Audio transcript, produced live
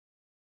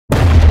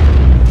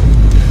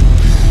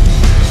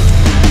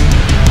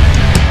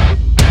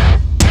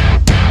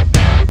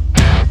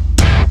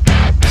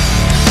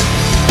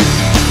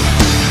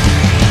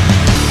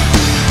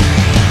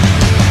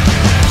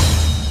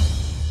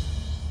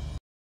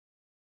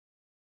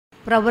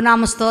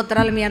ప్రభునామ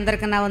స్తోత్రాలు మీ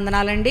అందరికీ నా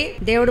వందనాలండి.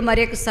 దేవుడు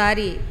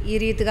మరొకసారి ఈ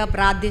రీతిగా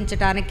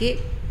ప్రార్థించటానికి,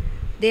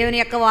 దేవుని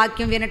యొక్క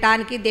వాక్యం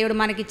వినటానికి దేవుడు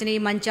మనకిచ్చిన ఈ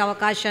మంచి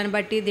అవకాశాన్ని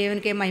బట్టి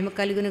దేవునికే మహిమ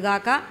కలుగును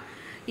గాక.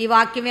 ఈ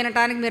వాక్యం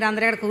వినటానికి మీరు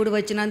అందరూ ఇక్కడ కూడి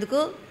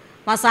వచ్చినందుకు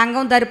మా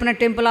సంఘం తరపున,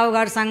 టెంపుల్ ఆఫ్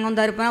గాడ్ సంఘం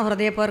తరపున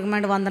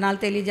హృదయపూర్వకమైన వందనాలు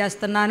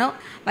తెలియజేస్తున్నాను.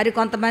 మరి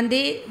కొంతమంది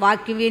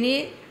వాక్యం విని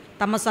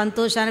తమ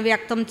సంతోషాన్ని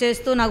వ్యక్తం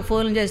చేస్తూ నాకు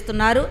ఫోన్లు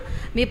చేస్తున్నారు.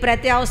 మీ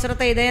ప్రతి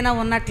అవసరత ఏదైనా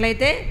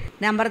ఉన్నట్లయితే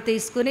నెంబర్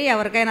తీసుకుని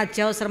ఎవరికైనా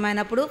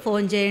అత్యవసరమైనప్పుడు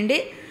ఫోన్ చేయండి,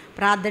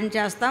 ప్రార్థన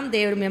చేస్తాం.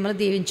 దేవుడు మిమ్మల్ని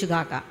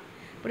దీవించుగాక.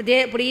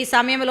 ఇప్పుడు ఈ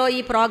సమయంలో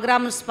ఈ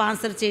ప్రోగ్రామ్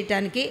స్పాన్సర్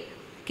చేయడానికి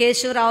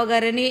కేశవరావు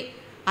గారని,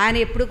 ఆయన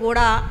ఎప్పుడు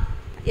కూడా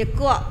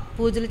ఎక్కువ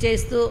పూజలు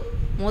చేస్తూ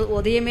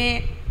ఉదయమే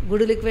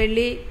గుడులకు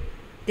వెళ్ళి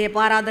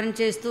దీపారాధన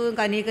చేస్తూ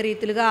ఇంకా అనేక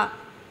రీతులుగా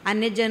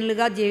అన్ని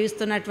జనులుగా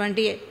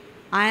జీవిస్తున్నటువంటి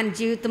ఆయన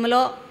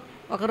జీవితంలో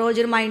ఒక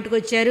రోజున మా ఇంటికి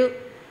వచ్చారు.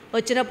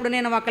 వచ్చినప్పుడు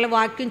నేను ఒకళ్ళ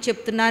వాక్యం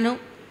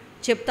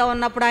చెప్తా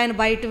ఉన్నప్పుడు ఆయన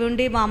బయట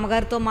ఉండి మా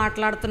అమ్మగారితో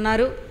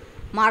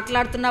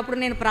మాట్లాడుతున్నప్పుడు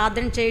నేను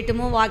ప్రార్థన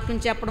చేయటము, వాక్యం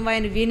చెప్పడం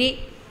ఆయన విని,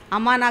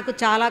 అమ్మ నాకు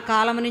చాలా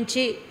కాలం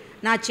నుంచి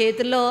నా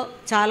చేతుల్లో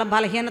చాలా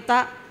బలహీనత,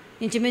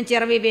 ఇంచుమించు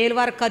 20,000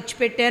 వరకు ఖర్చు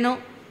పెట్టాను,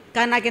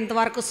 కానీ నాకు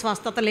ఇంతవరకు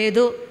స్వస్థత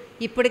లేదు.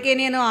 ఇప్పటికే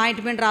నేను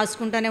ఆయింట్మెంట్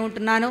రాసుకుంటూనే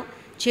ఉంటున్నాను,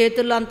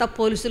 చేతుల్లో అంతా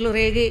పొలుసులు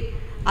రేగి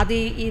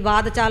ఈ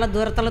బాధ చాలా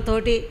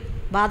దురతలతోటి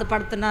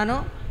బాధపడుతున్నాను.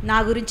 నా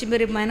గురించి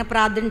మీరు ఏమైనా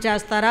ప్రార్థన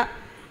చేస్తారా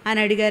అని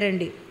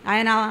అడిగారండి.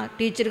 ఆయన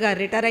టీచర్ గారు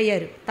రిటైర్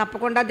అయ్యారు.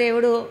 తప్పకుండా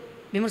దేవుడు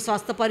మిమ్మల్ని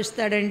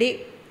స్వస్థపరుస్తాడండి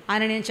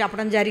అని నేను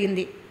చెప్పడం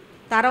జరిగింది.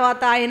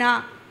 తర్వాత ఆయన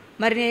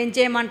మరి ఏం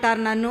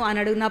చేయమంటారు నన్ను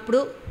అని అడిగినప్పుడు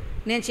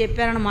నేను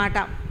చెప్పానన్నమాట,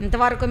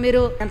 ఇంతవరకు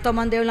మీరు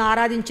ఎంతోమంది దేవుళ్ళని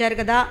ఆరాధించారు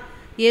కదా,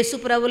 యేసు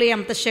ప్రభువులో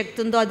ఎంత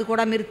శక్తి ఉందో అది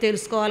కూడా మీరు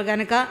తెలుసుకోవాలి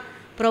కనుక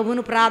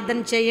ప్రభువును ప్రార్థన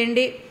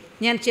చేయండి.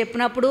 నేను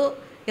చెప్పినప్పుడు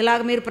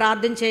ఇలాగ మీరు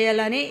ప్రార్థన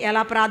చేయాలని,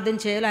 ఎలా ప్రార్థన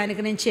చేయాలో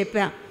ఆయనకి నేను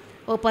చెప్పాను.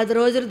 ఓ 10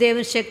 రోజులు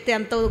దేవుని శక్తి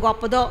ఎంత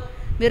గొప్పదో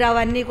మీరు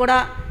అవన్నీ కూడా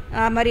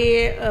మరి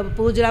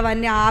పూజలు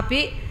అవన్నీ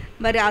ఆపి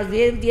మరి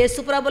యేసు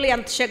ప్రభువులో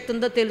ఎంత శక్తి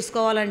ఉందో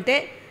తెలుసుకోవాలంటే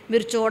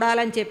మీరు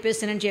చూడాలని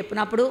చెప్పేసి నేను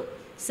చెప్పినప్పుడు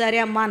సరే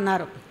అమ్మ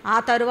అన్నారు. ఆ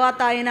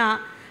తరువాత ఆయన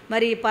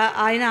మరి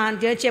ఆయన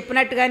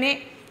చెప్పినట్టుగానే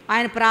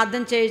ఆయన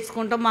ప్రార్థన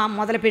చేసుకుంటూ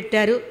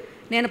మొదలుపెట్టారు.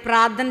 నేను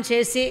ప్రార్థన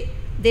చేసి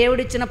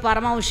దేవుడిచ్చిన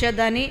పరమ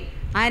ఔషధాన్ని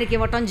ఆయనకి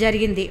ఇవ్వటం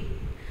జరిగింది.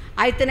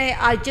 అయితేనే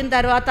ఇచ్చిన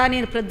తర్వాత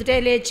నేను ప్రొద్దుటే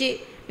లేచి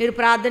మీరు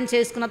ప్రార్థన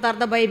చేసుకున్న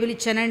తర్వాత బైబిల్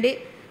ఇచ్చానండి,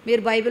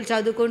 మీరు బైబిల్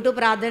చదువుకుంటూ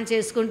ప్రార్థన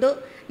చేసుకుంటూ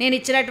నేను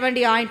ఇచ్చినటువంటి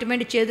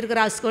ఆయింట్మెంట్ చేతులకు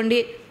రాసుకోండి,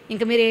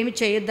 ఇంక మీరు ఏమి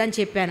చేయొద్దని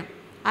చెప్పాను.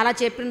 అలా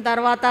చెప్పిన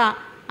తర్వాత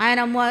ఆయన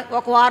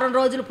ఒక వారం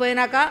రోజులు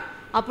పోయినాక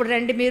అప్పుడు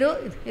రండి మీరు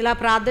ఇలా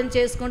ప్రార్థన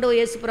చేసుకుంటూ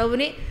యేసు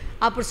ప్రభుని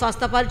అప్పుడు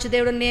స్వస్థపరచు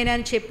దేవుడు నేనే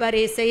అని చెప్పారు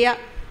యేసయ్య.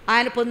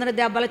 ఆయన పొందిన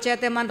దెబ్బల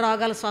చేతే మన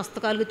రోగాలు స్వస్థ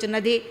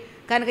కలుగుతున్నది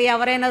కనుక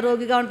ఎవరైనా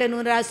రోగిగా ఉంటే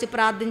నూనె రాసి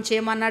ప్రార్థన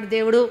చేయమన్నాడు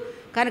దేవుడు.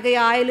 కనుక ఈ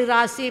ఆయిల్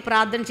రాసి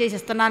ప్రార్థన చేసి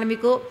ఇస్తున్నాను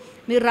మీకు,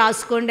 మీరు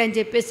రాసుకోండి అని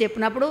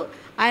చెప్పినప్పుడు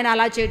ఆయన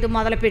అలా చేయటం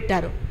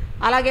మొదలుపెట్టారు.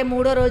 అలాగే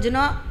 3వ రోజున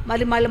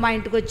మళ్ళీ మా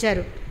ఇంటికి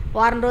వచ్చారు.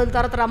 వారం రోజుల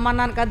తర్వాత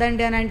రమ్మన్నాను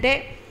కదండి అని అంటే,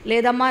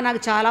 లేదమ్మా నాకు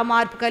చాలా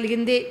మార్పు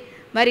కలిగింది,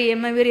 మరి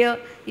మీరు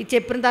ఇది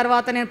చెప్పిన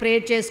తర్వాత నేను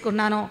ప్రేయర్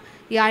చేసుకున్నాను,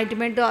 ఈ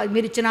ఆయింట్మెంట్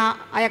మీరు ఇచ్చిన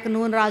ఆ యొక్క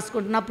నూనె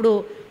రాసుకుంటున్నప్పుడు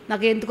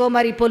నాకు ఎందుకో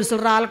మరి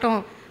పొలుసులు రాలటం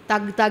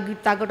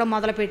తగ్గటం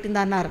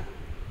మొదలుపెట్టింది అన్నారు.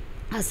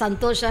 ఆ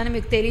సంతోషాన్ని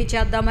మీకు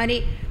తెలియచేద్దామని,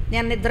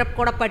 నేను నిద్ర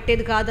కూడా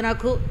పట్టేది కాదు,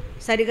 నాకు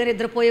సరిగా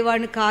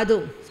నిద్రపోయేవాడిని కాదు,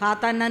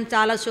 సాతాను నన్ను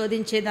చాలా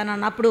శోధించేదని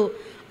అన్నప్పుడు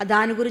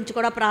దాని గురించి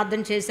కూడా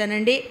ప్రార్థన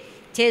చేశానండి.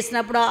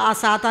 చేసినప్పుడు ఆ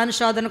సాతాను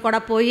శోధన కూడా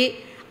పోయి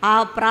ఆ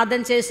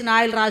ప్రార్థన చేసిన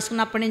ఆయిల్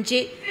రాసుకున్నప్పటి నుంచి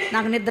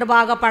నాకు నిద్ర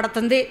బాగా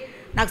పడుతుంది,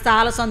 నాకు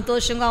చాలా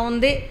సంతోషంగా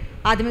ఉంది,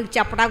 అది మీకు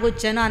చెప్పడానికి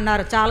వచ్చాను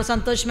అన్నారు. చాలా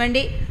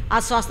సంతోషమండి, ఆ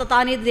స్వస్థత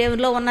అనేది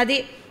దేవునిలో ఉన్నది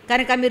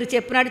కనుక మీరు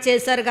చెప్పినట్టు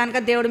చేశారు కనుక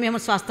దేవుడు మేము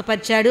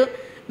స్వస్థపరిచాడు.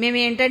 మేము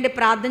ఏంటంటే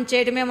ప్రార్థన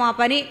చేయడమే మా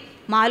పని,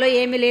 మాలో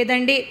ఏమీ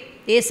లేదండి,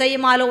 యేసయ్య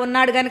మాలో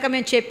ఉన్నాడు కనుక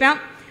మేము చెప్పాం,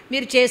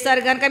 మీరు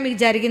చేశారు కనుక మీకు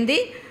జరిగింది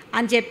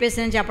అని చెప్పేసి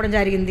నేను చెప్పడం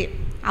జరిగింది.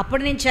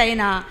 అప్పటి నుంచి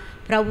ఆయన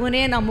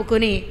ప్రభువునే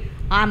నమ్ముకుని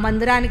ఆ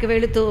మందిరానికి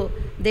వెళుతూ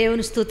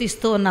దేవుని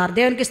స్తుతిస్తూ ఉన్నారు.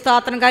 దేవునికి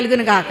స్తోత్రం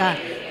కలుగును గాక.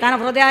 తన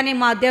హృదయాన్ని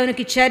మా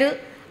దేవునికి ఇచ్చారు,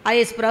 ఆ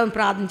యేసు ప్రభువుని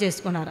ప్రార్థన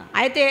చేసుకున్నారు.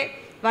 అయితే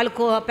వాళ్ళ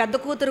పెద్ద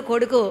కూతురు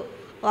కొడుకు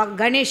ఒక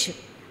గణేష్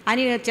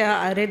అని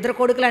 2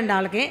 కొడుకులండి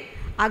వాళ్ళకి.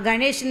 ఆ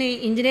గణేష్ని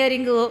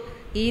ఇంజనీరింగ్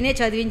ఈయనే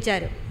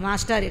చదివించారు,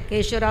 మాస్టర్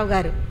కేశవరావు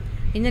గారు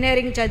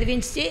ఇంజనీరింగ్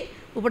చదివించి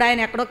ఇప్పుడు ఆయన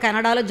ఎక్కడో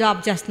కెనడాలో జాబ్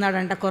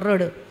చేస్తున్నాడంట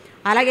కుర్రోడు.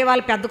 అలాగే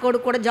వాళ్ళ పెద్ద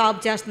కొడుకు కూడా జాబ్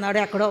చేస్తున్నాడు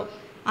ఎక్కడో.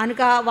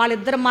 కనుక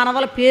వాళ్ళిద్దరు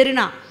మనవల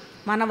పేరున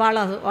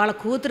వాళ్ళ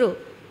కూతురు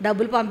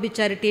డబ్బులు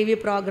పంపించారు టీవీ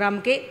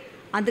ప్రోగ్రామ్కి.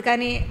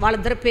 అందుకని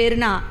వాళ్ళిద్దరి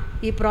పేరున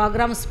ఈ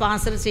ప్రోగ్రాం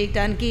స్పాన్సర్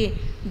చేయడానికి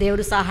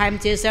దేవుడు సహాయం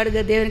చేశాడు.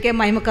 దేవునికే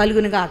మహిమ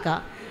కలుగును గాక.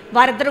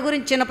 వారిద్దరి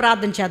గురించి చిన్న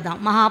ప్రార్థన చేద్దాం.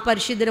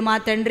 మహాపరిశుద్ధుడు మా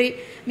తండ్రి,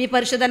 మీ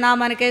పరిశుద్ధ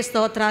నామానికే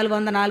స్తోత్రాలు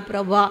వందనాలు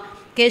ప్రభువా.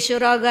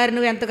 కేశవరావు గారు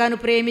నువ్వు ఎంతగానో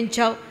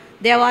ప్రేమించావు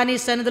దేవాని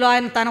సన్నిధిలో,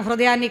 ఆయన తన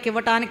హృదయానికి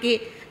ఇవ్వటానికి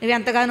నువ్వు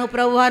ఎంతగానో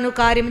ప్రభువా నువ్వు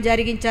కార్యం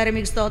జరిగించారు,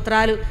 మీకు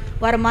స్తోత్రాలు.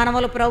 వారి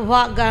మనవలు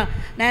ప్రభువా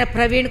నేను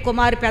ప్రవీణ్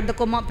కుమార్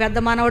పెద్ద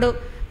మనవడు,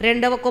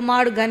 2వ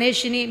కుమారుడు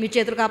గణేష్ని మీ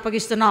చేతులకు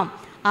అప్పగిస్తున్నాం.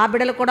 ఆ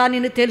బిడ్డలు కూడా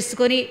నిన్ను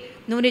తెలుసుకొని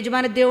నువ్వు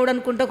నిజమైన దేవుడు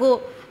అనుకుంటకు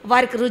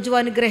వారికి రుజువు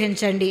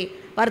అనుగ్రహించండి.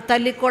 వారి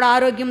తల్లికి కూడా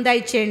ఆరోగ్యం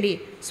దయచేయండి.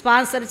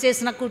 స్పాన్సర్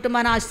చేసిన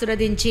కుటుంబాన్ని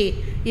ఆశీర్వదించి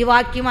ఈ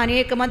వాక్యం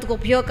అనేక మందికి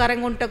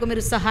ఉపయోగకరంగా ఉంటకు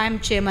మీరు సహాయం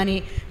చేయమని,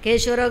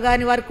 కేశవరావు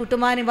గారిని వారి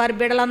కుటుంబాన్ని వారి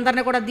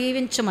బిడ్డలందరినీ కూడా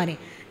దీవించమని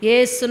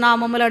యేసు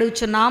నామములో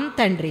అడుగుచున్నాం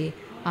తండ్రి,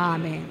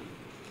 ఆమేన్.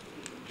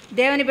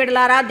 దేవుని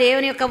బిడ్డలారా,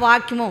 దేవుని యొక్క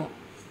వాక్యము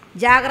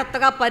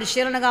జాగ్రత్తగా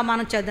పరిశీలనగా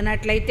మనం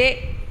చదివినట్లయితే,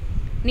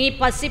 నీ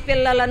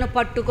పసిపిల్లలను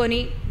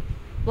పట్టుకొని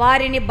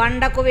వారిని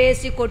బండకు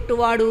వేసి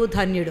కొట్టువాడు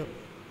ధన్యుడు.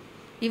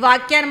 ఈ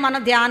వాక్యాన్ని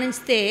మనం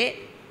ధ్యానిస్తే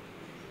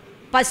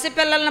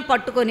పసిపిల్లలను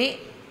పట్టుకొని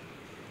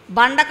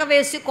బండకు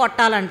వేసి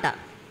కొట్టాలంట.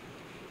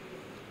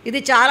 ఇది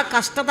చాలా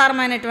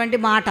కష్టతరమైనటువంటి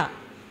మాట.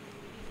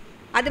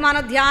 అది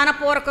మనం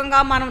ధ్యానపూర్వకంగా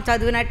మనం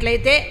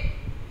చదివినట్లయితే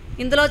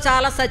ఇందులో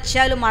చాలా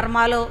సత్యాలు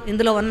మర్మాలు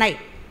ఇందులో ఉన్నాయి.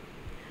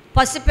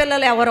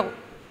 పసిపిల్లలు ఎవరు,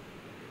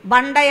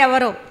 బండ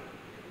ఎవరు,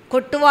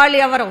 కొట్టువాళ్ళు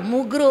ఎవరు,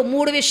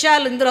 మూడు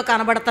విషయాలు ఇందులో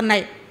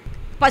కనబడుతున్నాయి.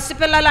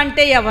 పసిపిల్లలు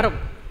అంటే ఎవరు?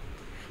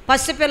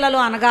 పసిపిల్లలు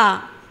అనగా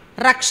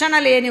రక్షణ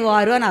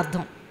లేనివారు అని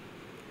అర్థం.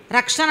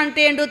 రక్షణ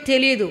అంటే ఏంటో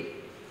తెలియదు,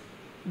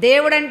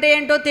 దేవుడు అంటే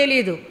ఏంటో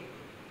తెలియదు,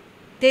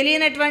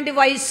 తెలియనటువంటి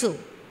వయస్సు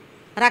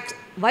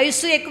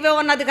ఎక్కువే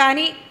ఉన్నది,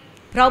 కానీ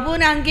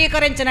ప్రభువుని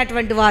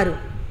అంగీకరించినటువంటి వారు,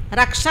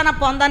 రక్షణ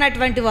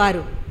పొందనటువంటి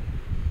వారు,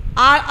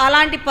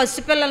 అలాంటి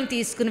పసిపిల్లలను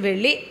తీసుకుని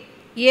వెళ్ళి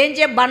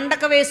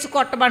బండకు వేసి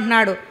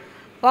కొట్టమంటున్నాడు.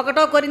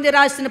 1 కొరింథీ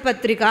రాసిన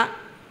పత్రిక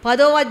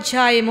 10వ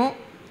అధ్యాయము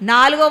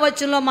 4వ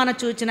వచనంలో మనం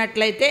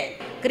చూసినట్లయితే,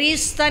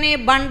 క్రీస్తుని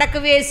బండకు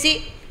వేసి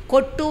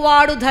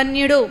కొట్టువాడు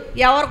ధన్యుడు.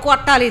 ఎవరు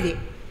కొట్టాలి? ఇది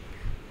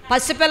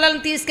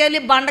పసిపిల్లలను తీసుకెళ్ళి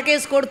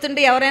బండకేసి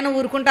కొడుతుంటే ఎవరైనా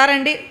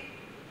ఊరుకుంటారండి?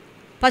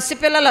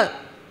 పసిపిల్లలు,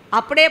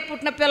 అప్పుడే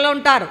పుట్టిన పిల్లలు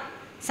ఉంటారు,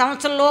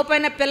 సంవత్సరం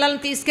లోపైన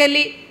పిల్లల్ని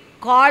తీసుకెళ్ళి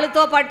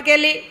కాళ్ళతో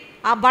పట్టుకెళ్ళి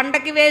ఆ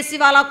బండకి వేసి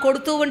అలా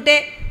కొడుతూ ఉంటే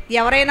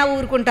ఎవరైనా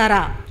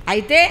ఊరుకుంటారా?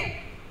 అయితే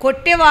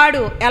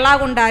కొట్టేవాడు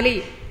ఎలాగుండాలి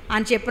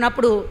అని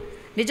చెప్పినప్పుడు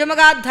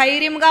నిజముగా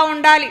ధైర్యంగా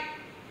ఉండాలి.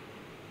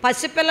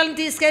 పసిపిల్లల్ని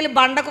తీసుకెళ్ళి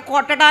బండకు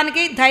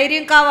కొట్టడానికి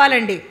ధైర్యం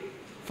కావాలండి.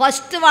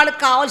 ఫస్ట్ వాళ్ళకి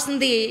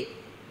కావాల్సింది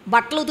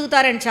బట్టలు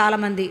ఉతుకుతారండి.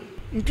 చాలామంది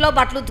ఇంట్లో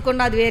బట్టలు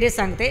ఉతుకున్న అది వేరే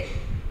సంగతి.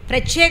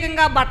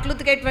 ప్రత్యేకంగా బట్టలు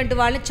ఉతికేటువంటి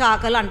వాళ్ళని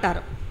చాకలు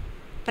అంటారు.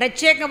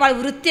 ప్రత్యేకంగా వాళ్ళ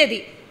వృత్తి అది.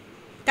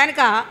 కనుక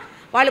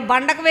వాళ్ళు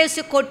బండకు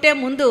వేసి కొట్టే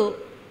ముందు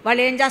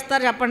వాళ్ళు ఏం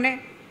చేస్తారు చెప్పండి?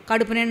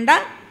 కడుపు నిండా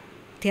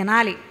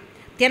తినాలి.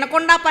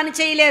 తినకుండా పని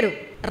చేయలేరు.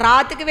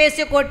 రాతికి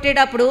వేసి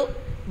కొట్టేటప్పుడు,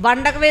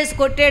 బండకు వేసి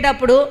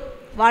కొట్టేటప్పుడు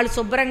వాళ్ళు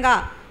శుభ్రంగా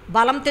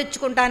బలం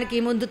తెచ్చుకోవటానికి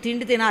ముందు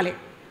తిండి తినాలి.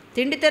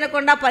 తిండి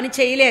తినకుండా పని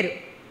చేయలేరు.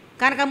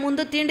 కనుక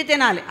ముందు తిండి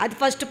తినాలి. అది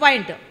ఫస్ట్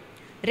పాయింట్.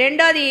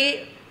 రెండోది,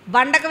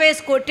 బండకు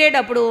వేసి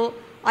కొట్టేటప్పుడు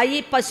ఈ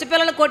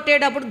పసిపిల్లలు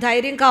కొట్టేటప్పుడు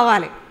ధైర్యం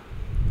కావాలి.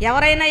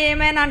 ఎవరైనా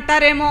ఏమైనా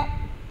అంటారేమో,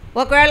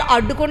 ఒకవేళ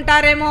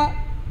అడ్డుకుంటారేమో,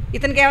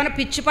 ఇతనికి ఏమైనా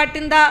పిచ్చి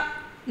పట్టిందా,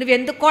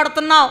 నువ్వెందుకు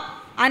కొడుతున్నావు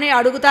అని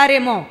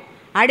అడుగుతారేమో.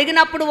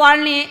 అడిగినప్పుడు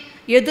వాళ్ళని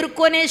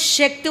ఎదుర్కొనే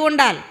శక్తి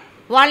ఉండాలి.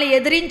 వాళ్ళని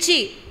ఎదిరించి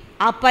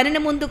ఆ పనిని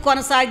ముందు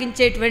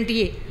కొనసాగించేటువంటి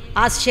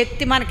ఆ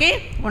శక్తి మనకి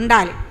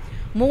ఉండాలి.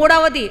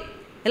 మూడవది,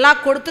 ఇలా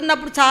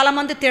కొడుతున్నప్పుడు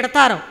చాలామంది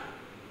తిడతారు.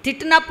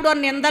 తిట్టినప్పుడు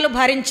నిందలు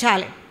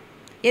భరించాలి.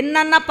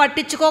 ఎన్నన్నా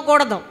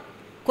పట్టించుకోకూడదు.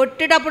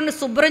 కొట్టేటప్పుడు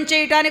శుభ్రం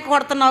చేయడానికి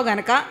కొడుతున్నావు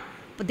కనుక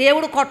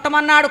దేవుడు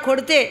కొట్టమన్నాడు,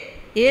 కొడితే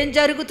ఏం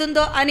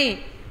జరుగుతుందో అని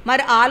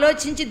మరి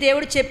ఆలోచించి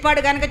దేవుడు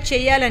చెప్పాడు కనుక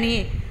చెయ్యాలని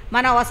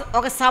మన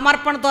ఒక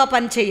సమర్పణతో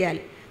పని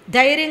చేయాలి.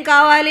 ధైర్యం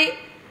కావాలి.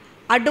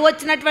 అడ్డు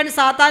వచ్చినటువంటి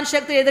సాతాను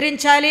శక్తి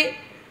ఎదిరించాలి.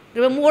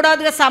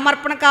 మూడవదిగా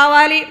సమర్పణ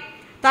కావాలి.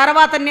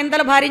 తర్వాత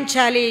నిందలు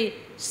భరించాలి,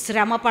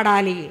 శ్రమ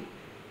పడాలి.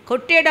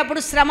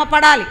 కొట్టేటప్పుడు శ్రమ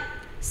పడాలి.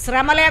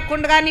 శ్రమ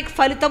లేకుండా నీకు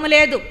ఫలితం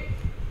లేదు.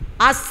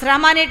 ఆ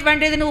శ్రమ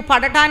అనేటువంటిది నువ్వు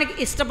పడటానికి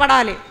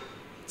ఇష్టపడాలి.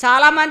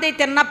 చాలామంది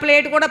తిన్న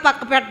ప్లేట్ కూడా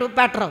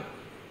పెట్టరు,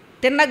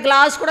 తిన్న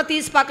గ్లాస్ కూడా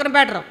తీసి పక్కన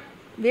పెట్టరు.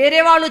 వేరే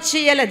వాళ్ళు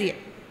చేయాలి. అది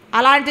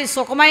అలాంటి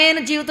సుఖమైన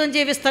జీవితం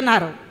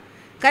జీవిస్తున్నారు.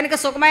 కనుక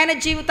సుఖమైన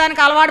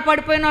జీవితానికి అలవాటు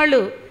పడిపోయిన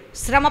వాళ్ళు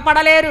శ్రమ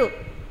పడలేరు.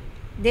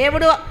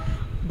 దేవుడు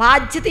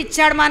బాధ్యత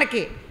ఇచ్చాడు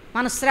మనకి.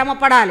 మనం శ్రమ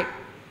పడాలి,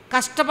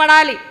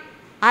 కష్టపడాలి.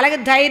 అలాగే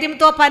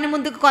ధైర్యంతో పని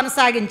ముందుకు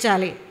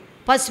కొనసాగించాలి.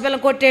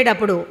 పసిపిల్లని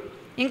కొట్టేటప్పుడు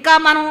ఇంకా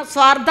మనం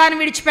స్వార్థాన్ని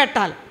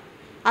విడిచిపెట్టాలి.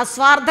 ఆ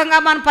స్వార్థంగా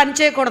మనం పని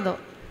చేయకూడదు.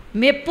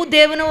 మెప్పు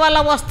దేవుని వల్ల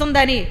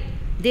వస్తుందని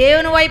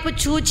దేవుని వైపు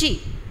చూచి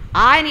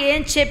ఆయన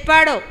ఏం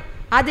చెప్పాడో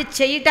అది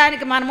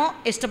చేయటానికి మనము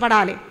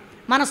ఇష్టపడాలి.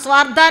 మన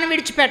స్వార్థాన్ని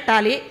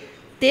విడిచిపెట్టాలి,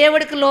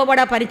 దేవుడికి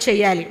లోబడే పని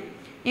చేయాలి.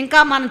 ఇంకా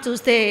మనం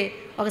చూస్తే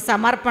ఒక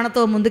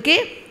సమర్పణతో ముందుకి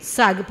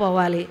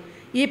సాగిపోవాలి.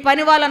 ఈ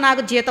పని వల్ల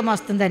నాకు జీతం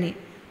వస్తుందని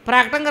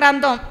ప్రకటన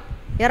గ్రంథం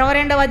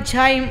 22వ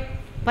అధ్యాయం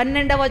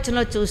 12వ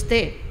వచనంలో చూస్తే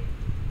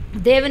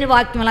దేవుని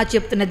వాక్యం అలా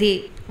చెప్తున్నది.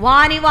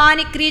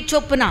 వాని క్రియ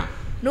చొప్పున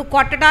నువ్వు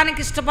కొట్టడానికి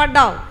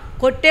ఇష్టపడ్డావు.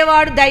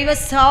 కొట్టేవాడు దైవ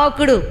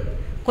సేవకుడు,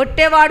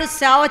 కొట్టేవాడు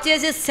సేవ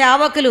చేసే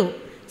సేవకులు,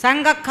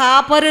 సంఘ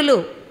కాపరులు,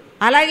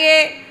 అలాగే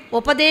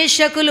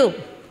ఉపదేశకులు,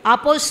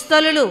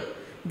 అపోస్తలులు,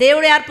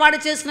 దేవుడు ఏర్పాటు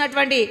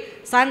చేసినటువంటి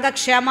సంఘ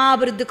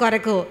క్షేమాభివృద్ధి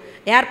కొరకు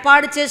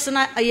ఏర్పాటు చేసిన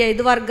ఈ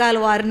 5 వర్గాల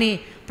వారిని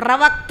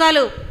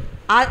ప్రవక్తలు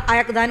ఆ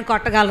యొక్క దాన్ని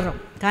కొట్టగలరు.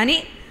 కానీ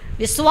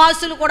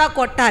విశ్వాసులు కూడా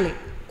కొట్టాలి.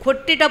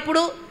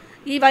 కొట్టేటప్పుడు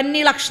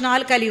ఇవన్నీ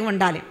లక్షణాలు కలిగి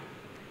ఉండాలి.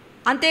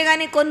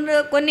 అంతేగాని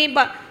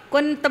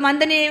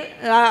కొంతమందిని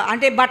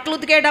అంటే బట్టలు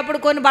ఉతికేటప్పుడు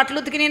కొన్ని బట్టలు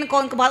ఉతికి నేను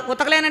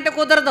ఉతకలేనంటే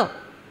కుదరదు,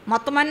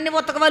 మొత్తం అన్నీ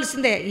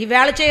ఉతకవలసిందే.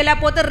 ఈవేళ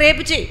చేయలేకపోతే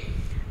రేపు చేయి,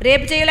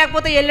 రేపు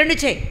చేయలేకపోతే ఎల్లుండి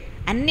చేయి.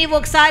 అన్నీ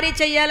ఒకసారి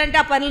చేయాలంటే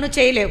ఆ పనులను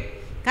చేయలేవు.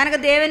 కనుక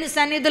దేవుని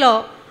సన్నిధిలో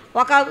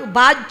ఒక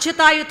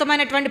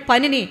బాధ్యతాయుతమైనటువంటి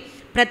పనిని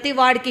ప్రతి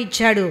వాడికి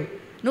ఇచ్చాడు.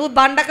 నువ్వు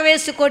బండకు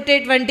వేసి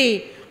కొట్టేటువంటి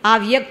ఆ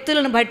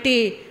వ్యక్తులను బట్టి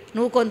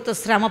నువ్వు కొంత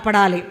శ్రమ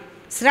పడాలి.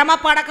 శ్రమ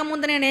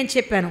పడకముందు నేనేం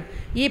చెప్పాను,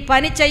 ఈ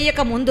పని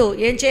చెయ్యక ముందు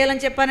ఏం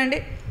చేయాలని చెప్పానండి?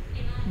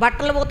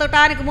 బట్టలు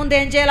ఉతకటానికి ముందు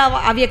ఏం చేయాలి?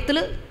 ఆ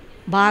వ్యక్తులు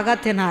బాగా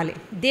తినాలి.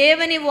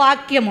 దేవుని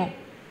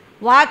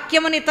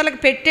వాక్యముని ఇతరులకు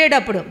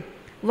పెట్టేటప్పుడు,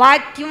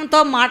 వాక్యంతో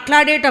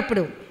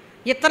మాట్లాడేటప్పుడు,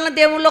 ఇతరుల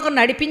దేవుళ్ళకు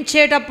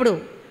నడిపించేటప్పుడు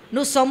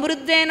నువ్వు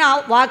సమృద్ధైన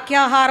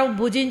వాక్యాహారం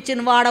భుజించిన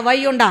వాడవై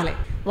ఉండాలి.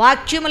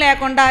 వాక్యం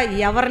లేకుండా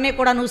ఎవరిని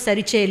కూడా నువ్వు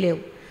సరిచేయలేవు.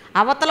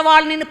 అవతల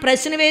వాళ్ళు నిన్ను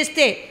ప్రశ్న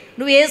వేస్తే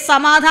నువ్వు ఏ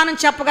సమాధానం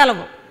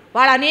చెప్పగలవు?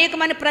 వాళ్ళు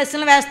అనేకమంది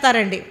ప్రశ్నలు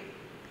వేస్తారండి.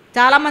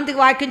 చాలామందికి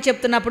వాక్యం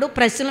చెప్తున్నప్పుడు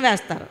ప్రశ్నలు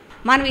వేస్తారు.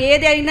 మనం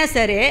ఏది అయినా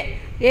సరే,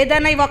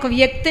 ఏదైనా ఒక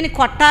వ్యక్తిని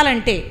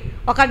కొట్టాలంటే,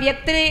 ఒక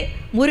వ్యక్తిని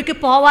మురికి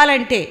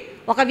పోవాలంటే,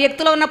 ఒక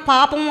వ్యక్తిలో ఉన్న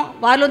పాపం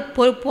వాళ్ళు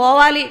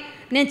పోవాలి,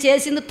 నేను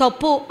చేసింది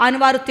తప్పు అని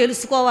వారు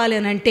తెలుసుకోవాలి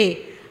అని అంటే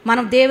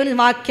మనం దేవుని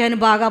వాక్యాన్ని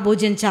బాగా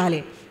భుజించాలి.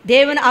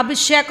 దేవుని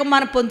అభిషేకం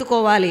మనం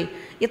పొందుకోవాలి.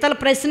 ఇతరులు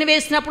ప్రశ్న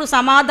వేసినప్పుడు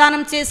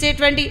సమాధానం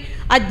చేసేటువంటి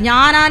ఆ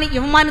జ్ఞానాన్ని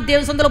ఇవ్వమని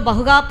దేవుని సన్నిధిలో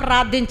బహుగా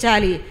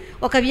ప్రార్థించాలి.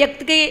 ఒక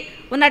వ్యక్తికి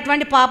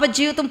ఉన్నటువంటి పాప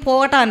జీవితం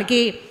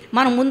పోవటానికి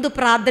మనం ముందు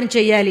ప్రార్థన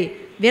చేయాలి.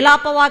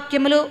 విలాప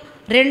వాక్యములు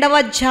 2వ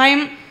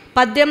అధ్యాయం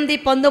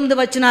 18-19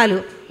 వచనాలు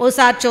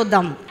ఓసారి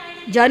చూద్దాం.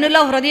 జనుల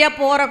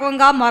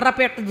హృదయపూర్వకంగా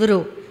మొర్రపెట్టుదురు,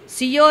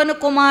 సియోను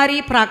కుమారి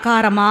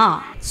ప్రాకారమా,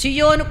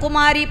 సియోను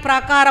కుమారి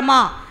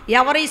ప్రాకారమా.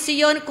 ఎవరి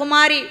సియోను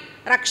కుమారి?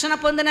 రక్షణ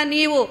పొందిన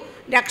నీవు,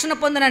 రక్షణ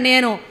పొందిన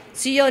నేను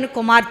సియోను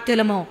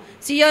కుమార్తెలము.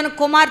 సియోను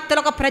కుమార్తెలు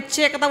ఒక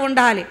ప్రత్యేకత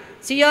ఉండాలి.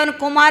 సియోను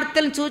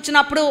కుమార్తెలను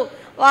చూచినప్పుడు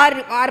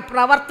వారి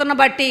ప్రవర్తన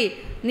బట్టి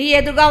నీ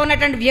ఎదురుగా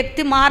ఉన్నటువంటి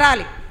వ్యక్తి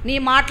మారాలి, నీ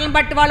మాటలను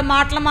బట్టి వాళ్ళ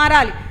మాటలు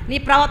మారాలి, నీ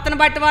ప్రవర్తన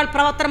బట్టి వాళ్ళ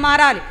ప్రవర్తన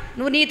మారాలి.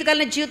 నువ్వు నీతి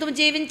కలిగిన జీవితం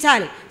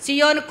జీవించాలి.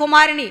 సియోను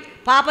కుమారిని,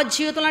 పాప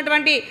జీవితం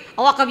ఉన్నటువంటి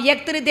ఒక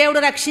వ్యక్తిని దేవుడు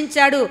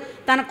రక్షించాడు,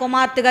 తన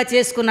కుమార్తెగా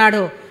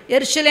చేసుకున్నాడు.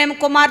 యెరూషలేము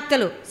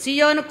కుమార్తెలు,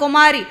 సియోను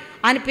కుమారి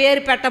అని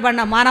పేరు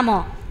పెట్టబడిన మనము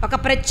ఒక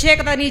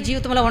ప్రత్యేకత నీ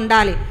జీవితంలో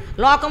ఉండాలి.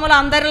 లోకములో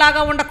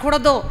అందరిలాగా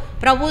ఉండకూడదు,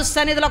 ప్రభు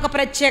సన్నిధిలో ఒక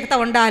ప్రత్యేకత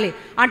ఉండాలి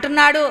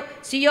అంటున్నాడు.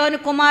 సియోను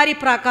కుమారి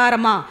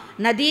ప్రాకారమా,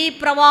 నదీ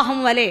ప్రవాహం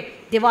వలె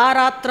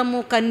దివారాత్రము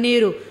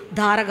కన్నీరు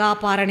ధారగా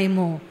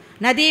పారనిమ్ము.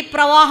 నదీ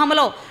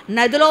ప్రవాహంలో,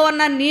 నదిలో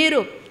ఉన్న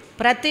నీరు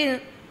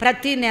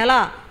ప్రతి నెల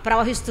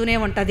ప్రవహిస్తూనే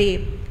ఉంటుంది.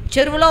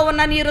 చెరువులో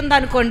ఉన్న నీరు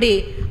ఉందనుకోండి,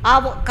 ఆ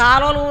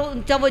కాలువలో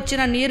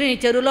వచ్చిన నీరుని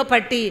చెరువులో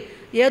పట్టి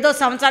ఏదో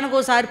సంవత్సరానికి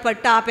ఒకసారి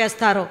పట్టి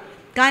ఆపేస్తారు.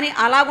 కానీ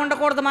అలా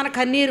ఉండకూడదు. మన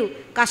కన్నీరు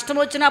కష్టం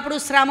వచ్చినప్పుడు,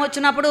 శ్రమ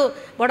వచ్చినప్పుడు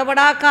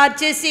బొడబడా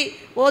కార్చేసి,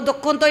 ఓ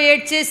దుఃఖంతో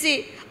ఏడ్చేసి,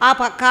 ఆ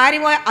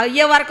కార్యం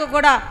అయ్యే వరకు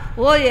కూడా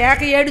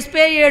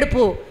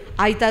ఏడుపు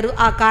అవుతారు.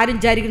 ఆ కార్యం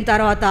జరిగిన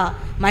తర్వాత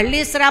మళ్ళీ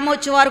శ్రమ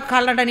వచ్చే వరకు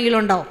కళ్ళంట నీళ్ళు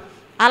ఉండవు.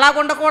 అలా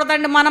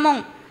ఉండకూడదండి మనము.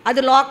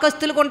 అది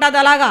లోకస్తులకు ఉంటుంది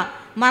అలాగా.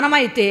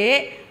 మనమైతే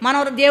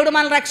దేవుడు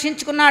మనల్ని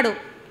రక్షించుకున్నాడు,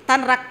 తన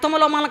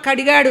రక్తంలో మనల్ని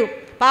కడిగాడు,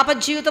 పాప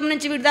జీవితం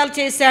నుంచి విడుదల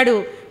చేశాడు.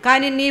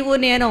 కానీ నీవు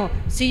నేను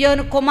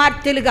సియోను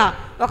కుమార్తెలుగా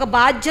ఒక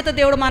బాధ్యత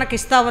దేవుడు మనకి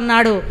ఇస్తా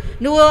ఉన్నాడు.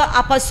 నువ్వు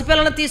ఆ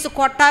పసిపిల్లను తీసి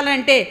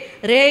కొట్టాలంటే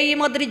రేయి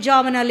మొదటి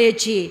జామున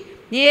లేచి,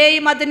 ఈ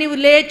మధ్య నీవు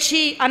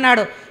లేచి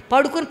అన్నాడు.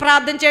 పడుకుని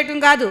ప్రార్థన చేయటం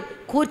కాదు,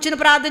 కూర్చుని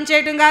ప్రార్థన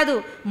చేయటం కాదు,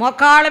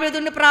 మోకాళ్ళ మీద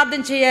ఉండి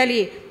ప్రార్థన చేయాలి.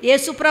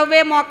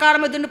 యేసుప్రభువే మోకాళ్ళ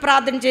మీద ఉండి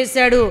ప్రార్థన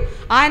చేశాడు.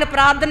 ఆయన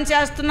ప్రార్థన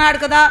చేస్తున్నాడు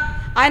కదా,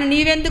 ఆయన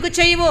నీవెందుకు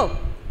చేయవు?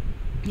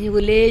 నీవు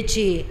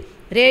లేచి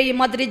రేయి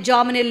మొదటి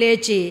జామునే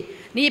లేచి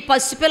నీ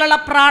పసిపిల్లల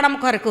ప్రాణం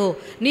కొరకు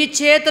నీ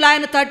చేతులు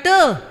ఆయన తట్టు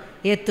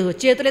ఎత్తు,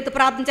 చేతులు ఎత్తు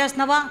ప్రార్థన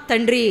చేస్తున్నావా?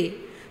 తండ్రి,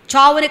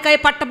 చావునికై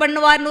పట్టబడిన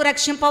వారిని నువ్వు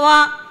రక్షింపవా?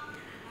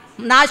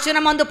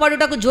 నాశనం మందు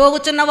పడుటకు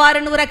జోగుచున్న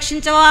వారిని నువ్వు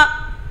రక్షించవా?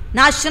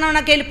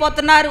 నాశనానికి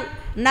వెళ్ళిపోతున్నారు,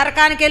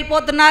 నరకానికి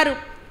వెళ్ళిపోతున్నారు,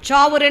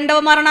 చావు 2వ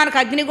మరణానికి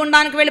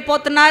అగ్నిగుండానికి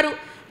వెళ్ళిపోతున్నారు.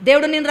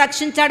 దేవుడు నిన్ను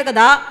రక్షించాడు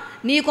కదా,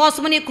 నీ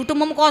కోసము నీ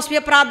కుటుంబం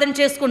కోసమే ప్రార్థన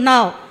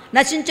చేసుకున్నావు.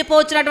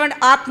 నశించిపోతున్నటువంటి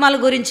ఆత్మల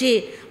గురించి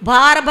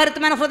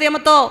భారభరితమైన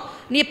హృదయంతో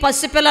నీ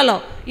పసిపిల్లలు,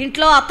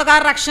 ఇంట్లో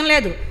అత్తగారు రక్షణ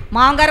లేదు,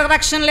 మామగారికి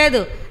రక్షణ లేదు,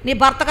 నీ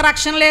భర్తకు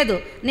రక్షణ లేదు,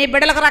 నీ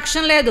బిడ్డలకు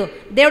రక్షణ లేదు,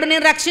 దేవుడు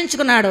నేను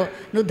రక్షించుకున్నాడు.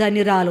 నువ్వు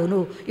ధన్యురాలు.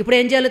 నువ్వు ఇప్పుడు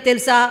ఏం చేయాలో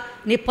తెలుసా?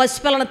 నీ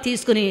పసిపిల్లను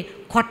తీసుకుని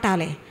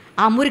కొట్టాలి.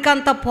 ఆ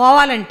మురికంతా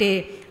పోవాలంటే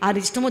అది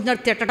ఇష్టం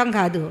వచ్చినట్టు తిట్టడం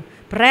కాదు,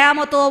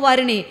 ప్రేమతో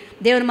వారిని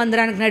దేవుని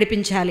మందిరానికి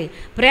నడిపించాలి,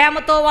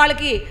 ప్రేమతో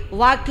వాళ్ళకి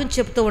వాక్యం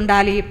చెప్తూ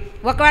ఉండాలి.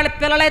 ఒకవేళ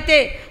పిల్లలైతే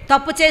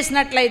తప్పు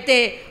చేసినట్లయితే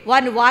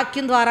వారిని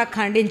వాక్యం ద్వారా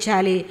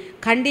ఖండించాలి.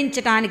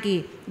 ఖండించటానికి,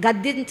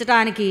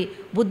 గద్దించడానికి,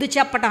 బుద్ధి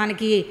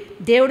చెప్పటానికి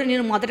దేవుడు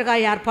నేను మొదటగా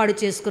ఏర్పాటు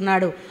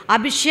చేసుకున్నాడు.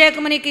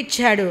 అభిషేకం నీకు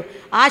ఇచ్చాడు,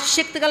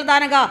 ఆసక్తి గల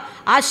దానిగా,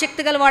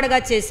 ఆసక్తి గలవాడుగా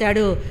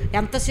చేశాడు.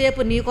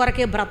 ఎంతసేపు నీ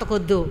కొరకే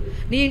బ్రతకొద్దు,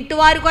 నీ ఇంటి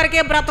వారి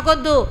కొరకే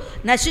బ్రతకొద్దు.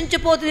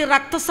 నశించిపోతూ నీ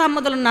రక్త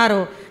సంబంధులు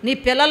ఉన్నారు. నీ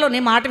పిల్లలు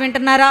నీ మాట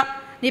వింటున్నారా?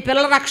 నీ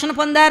పిల్లలు రక్షణ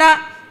పొందారా?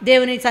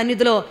 దేవుని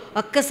సన్నిధిలో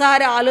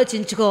ఒక్కసారి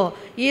ఆలోచించుకో.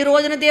 ఈ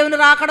రోజున దేవుని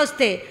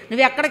రాకడొస్తే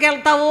నువ్వు ఎక్కడికి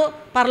వెళ్తావు?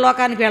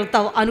 పరలోకానికి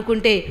వెళ్తావు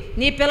అనుకుంటే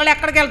నీ పిల్లలు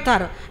ఎక్కడికి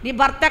వెళ్తారు? నీ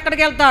భర్త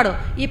ఎక్కడికి వెళ్తాడు?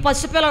 ఈ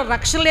పసిపిల్లలు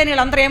రక్షణ లేని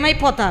వీళ్ళందరూ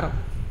ఏమైపోతారు?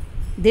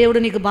 దేవుడు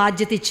నీకు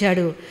బాధ్యత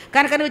ఇచ్చాడు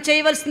కనుక నువ్వు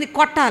చేయవలసింది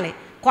కొట్టాలి.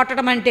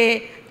 కొట్టడం అంటే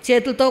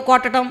చేతులతో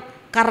కొట్టడం,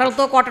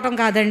 కర్రలతో కొట్టడం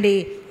కాదండి,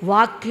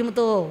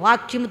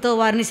 వాక్యముతో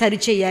వారిని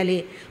సరిచేయాలి.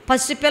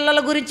 పసిపిల్లల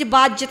గురించి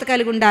బాధ్యత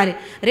కలిగి ఉండాలి.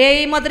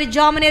 రేయి మొదటి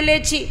జామునే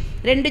లేచి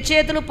 2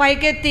 చేతులు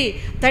పైకెత్తి,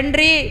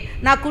 తండ్రి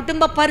నా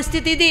కుటుంబ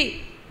పరిస్థితి ఇది.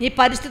 ఈ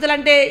పరిస్థితులు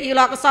అంటే ఈ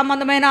లోక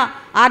సంబంధమైన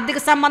ఆర్థిక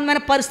సంబంధమైన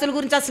పరిస్థితుల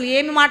గురించి అసలు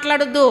ఏమి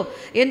మాట్లాడొద్దు.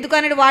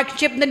 ఎందుకని వాక్యం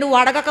చెప్తుంది, నువ్వు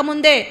అడగక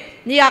ముందే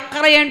నీ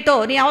అక్కర ఏంటో,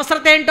 నీ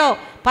అవసరత ఏంటో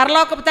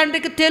పరలోకపు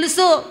తండ్రికి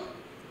తెలుసు.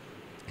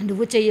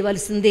 నువ్వు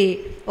చేయవలసింది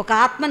ఒక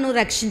ఆత్మను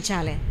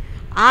రక్షించాలి.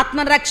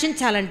 ఆత్మను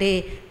రక్షించాలంటే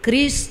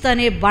క్రీస్తు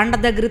అనే బండ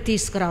దగ్గర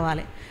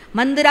తీసుకురావాలి,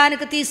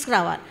 మందిరానికి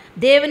తీసుకురావాలి.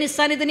 దేవుని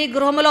సన్నిధిని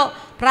గృహంలో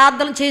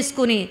ప్రార్థన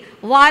చేసుకుని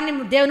వారిని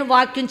దేవుని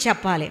వాక్యం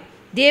చెప్పాలి.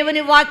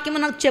 దేవుని వాక్యం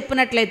నాకు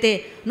చెప్పినట్లయితే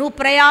నువ్వు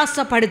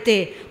ప్రయాసపడితే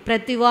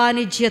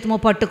ప్రతివాని జీతము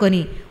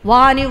పట్టుకొని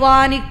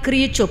వాని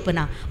క్రియ చొప్పున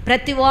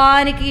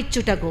ప్రతివానికి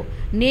ఇచ్చుటకు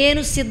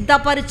నేను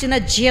సిద్ధపరిచిన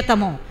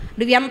జీతము,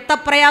 నువ్వు ఎంత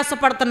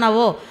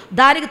ప్రయాసపడుతున్నావో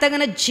దానికి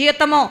తగిన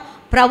జీతము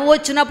ప్రభు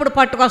వచ్చినప్పుడు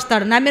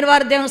పట్టుకొస్తాడు. నమ్మిన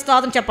వారు దేవుని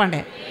స్తోత్రం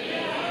చెప్పండి.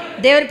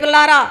 దేవుని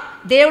పిల్లారా,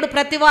 దేవుడు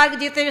ప్రతి వారికి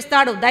జీతం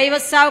ఇస్తాడు. దైవ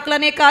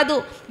సేవకులనే కాదు,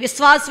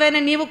 విశ్వాసమైన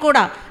నీవు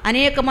కూడా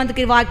అనేక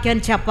మందికి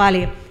వాక్యాన్ని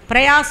చెప్పాలి.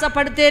 ప్రయాస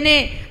పడితేనే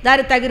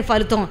దానికి తగిన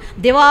ఫలితం.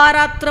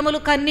 దివారాత్రములు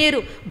కన్నీరు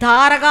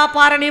ధారగా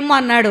పారనిమ్ము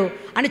అన్నాడు.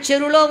 అని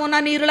చెరువులో ఉన్న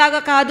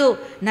నీరులాగా కాదు,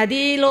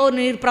 నదిలో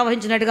నీరు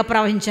ప్రవహించినట్టుగా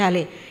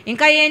ప్రవహించాలి.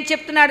 ఇంకా ఏం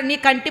చెప్తున్నాడు? నీ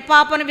కంటి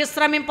పాపను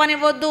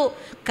విశ్రమింపనివ్వద్దు,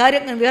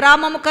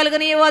 విరామము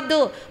కలుగనివ్వద్దు,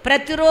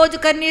 ప్రతిరోజు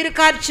కన్నీరు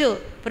కార్చు.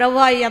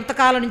 ప్రభువా,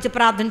 ఎంతకాలం నుంచి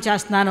ప్రార్థన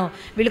చేస్తున్నాను,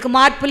 వీళ్ళకి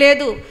మార్పు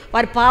లేదు,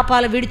 వారి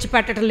పాపాలు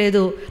విడిచిపెట్టడం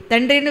లేదు.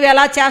 తండ్రి, నువ్వు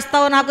ఎలా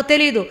చేస్తావో నాకు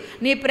తెలియదు,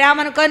 నీ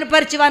ప్రేమను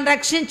కనుపరిచి వారిని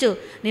రక్షించు,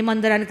 నీ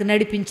మందిరానికి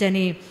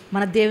నడిపించని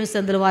మన దేవుని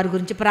సందుల వారి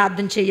గురించి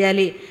ప్రార్థన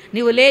చేయాలి.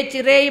 నీవు లేచి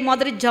రేయి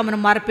మొదటి జామున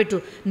మరపెట్టు,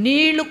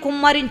 నీళ్లు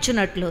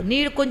కుమ్మరించినట్లు.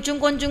 నీళ్ళు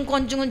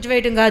కొంచెం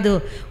వేయటం కాదు,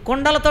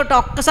 కుండలతో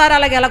ఒక్కసారి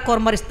అలాగే ఎలా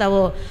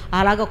కుమ్మరిస్తావో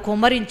అలాగ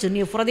కుమ్మరించు.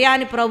 నీ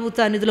హృదయాన్ని ప్రభు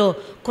సన్నిధిలో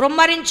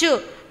కుమ్మరించు.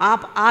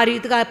 ఆ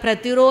రీతిగా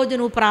ప్రతిరోజు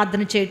నువ్వు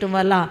ప్రార్థన చేయటం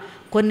వల్ల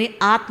కొన్ని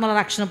ఆత్మల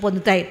రక్షణ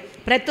పొందుతాయి.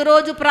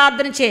 ప్రతిరోజు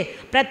ప్రార్థన చేయి,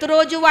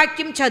 ప్రతిరోజు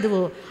వాక్యం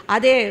చదువు.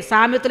 అదే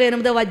సామెతలు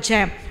 8వ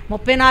అధ్యాయం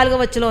 34వ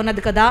వచనంలో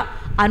ఉన్నది కదా,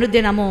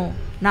 అనుదినము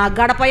నా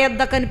గడప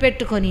యొద్ద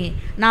కనిపెట్టుకొని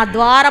నా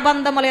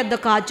ద్వారబంధముల యొద్ద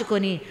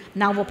కాచుకొని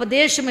నా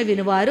ఉపదేశము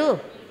వినువారు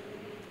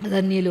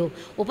ధన్యులు.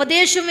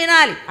 ఉపదేశం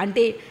వినాలి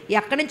అంటే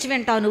ఎక్కడి నుంచి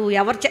వింటావు నువ్వు?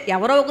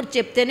 ఎవరో ఒకరు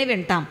చెప్తేనే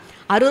వింటాం.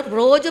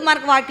 రోజు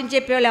మనకు వాక్యం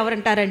చెప్పేవాళ్ళు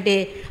ఎవరంటారంటే,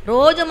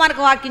 రోజు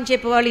మనకు వాక్యం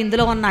చెప్పేవాళ్ళు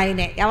ఇందులో ఉన్న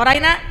ఆయనే.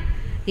 ఎవరైనా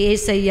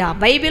యేసయ్య.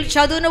 బైబిల్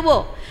చదువు, నువ్వు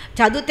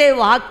చదివితే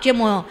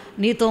వాక్యము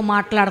నీతో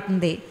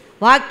మాట్లాడుతుంది.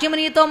 వాక్యము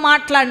నీతో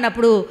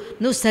మాట్లాడినప్పుడు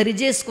నువ్వు సరి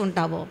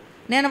చేసుకుంటావు.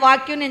 నేను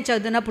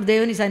చదివినప్పుడు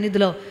దేవుని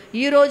సన్నిధిలో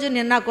ఈరోజు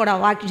నిన్న కూడా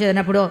వాక్యం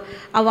చదివినప్పుడు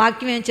ఆ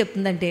వాక్యం ఏం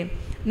చెప్తుందంటే,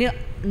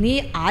 నీ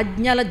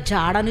ఆజ్ఞల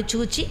జాడను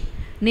చూచి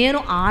నేను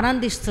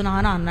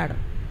ఆనందిస్తున్నాను అన్నాడు.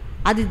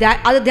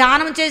 అది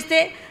ధ్యానం చేస్తే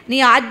నీ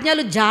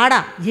ఆజ్ఞలు జాడ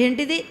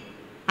ఏంటిది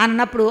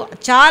అన్నప్పుడు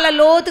చాలా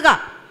లోతుగా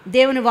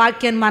దేవుని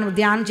వాక్యాన్ని మనం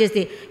ధ్యానం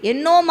చేస్తే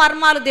ఎన్నో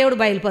మర్మాలు దేవుడు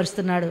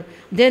బయలుపరుస్తున్నాడు.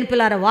 దేవుని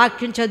పిల్లారా,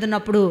 వాక్యం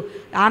చదివినప్పుడు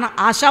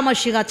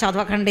ఆషామషిగా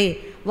చదవకండి.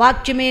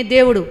 వాక్యమే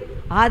దేవుడు.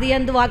 ఆది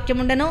యందు వాక్యం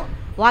ఉండెను,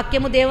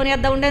 వాక్యము దేవుని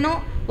యొద్ద ఉండెను,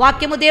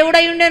 వాక్యము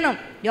దేవుడై ఉండెను.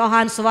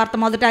 యోహాను సువార్త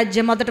 1వ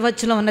అధ్యాయం 1వ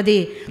వచనంలో ఉన్నది.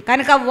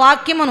 కనుక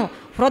వాక్యమును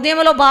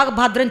హృదయంలో బాగా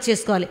భద్రం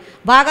చేసుకోవాలి,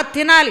 బాగా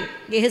తినాలి.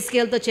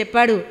 యెహెజ్కేలుతో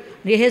చెప్పాడు,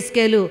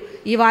 యెహెజ్కేలు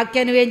ఈ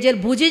వాక్యాన్ని ఏం చేయాలి?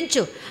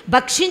 భుజించు,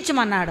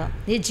 భక్షించమన్నాడు.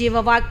 ఈ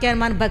జీవవాక్యాన్ని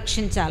మనం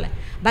భక్షించాలి.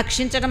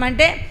 భక్షించడం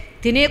అంటే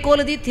తినే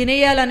కొలది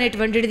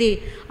తినేయాలనేటువంటిది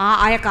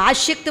ఆ యొక్క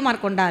ఆసక్తి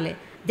మనకు ఉండాలి.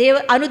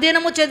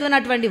 అనుదినము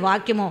చదివినటువంటి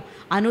వాక్యము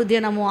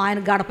అనుదినము ఆయన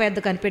గడప యొద్ద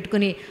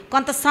కనిపెట్టుకుని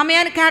కొంత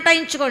సమయాన్ని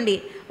కేటాయించుకోండి.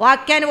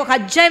 వాక్యాన్ని ఒక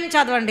అధ్యాయం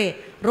చదవండి.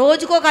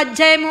 రోజుకు ఒక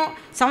అధ్యాయము,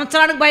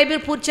 సంవత్సరానికి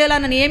బైబిల్ పూర్తి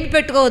చేయాలని ఏమి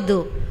పెట్టుకోవద్దు.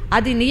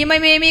 అది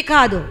నియమమేమీ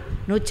కాదు.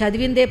 నువ్వు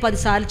చదివిందే 10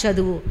 సార్లు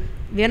చదువు,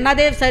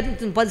 విన్నదే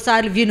 10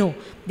 సార్లు విను.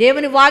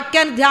 దేవుని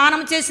వాక్యాన్ని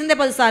ధ్యానం చేసిందే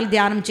 10 సార్లు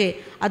ధ్యానం చేయి.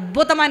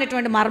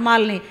 అద్భుతమైనటువంటి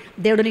మర్మాలని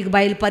దేవుడు నీకు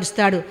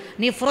బయలుపరుస్తాడు.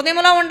 నీ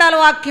హృదయంలో ఉండాలి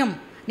వాక్యం,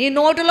 నీ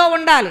నోటిలో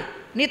ఉండాలి,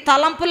 నీ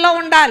తలంపుల్లో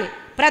ఉండాలి,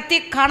 ప్రతి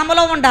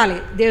కణములో ఉండాలి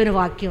దేవుని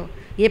వాక్యం.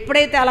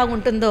 ఎప్పుడైతే అలా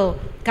ఉంటుందో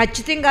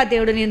ఖచ్చితంగా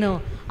దేవుడు నేను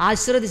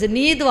ఆశీర్వదించి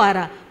నీ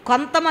ద్వారా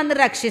కొంతమంది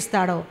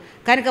రక్షిస్తాడో.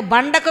 కనుక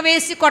బండకు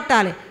వేసి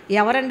కొట్టాలి.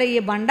 ఎవరండి ఈ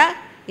బండ?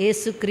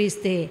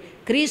 యేసుక్రీస్తే.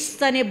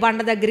 క్రీస్తు అనే బండ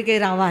దగ్గరికి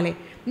రావాలి.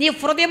 నీ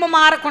హృదయం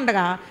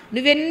మారకుండగా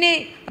నువ్వెన్ని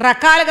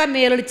రకాలుగా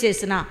మేలులు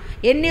చేసినా,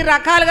 ఎన్ని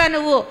రకాలుగా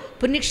నువ్వు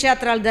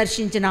పుణ్యక్షేత్రాలు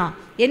దర్శించినా,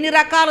 ఎన్ని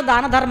రకాల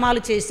దాన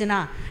ధర్మాలు చేసినా,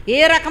 ఏ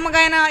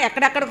రకముగా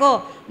ఎక్కడెక్కడికో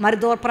మరి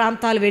దూర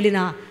ప్రాంతాలు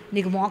వెళ్ళినా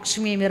నీకు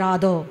మోక్షం ఏమి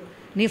రాదో.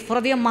 నీ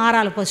హృదయం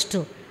మారాలి ఫస్ట్.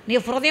 నీ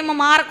హృదయం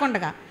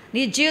మారకుండగా,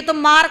 నీ జీవితం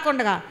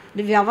మారకుండగా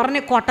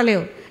నువ్వెవరిని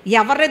కొట్టలేవు,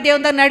 ఎవరిని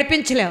దేవుని దగ్గర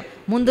నడిపించలేవు.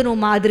 ముందు నువ్వు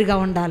మాదిరిగా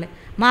ఉండాలి.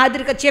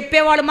 మాదిరిగా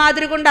చెప్పేవాళ్ళు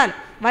మాదిరిగా ఉండాలి,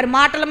 వారి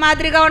మాటల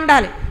మాదిరిగా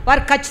ఉండాలి,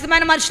 వారు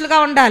ఖచ్చితమైన మనుషులుగా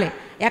ఉండాలి.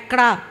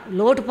 ఎక్కడ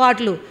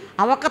లోటుపాట్లు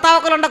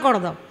అవకతవకలు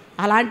ఉండకూడదు.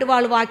 అలాంటి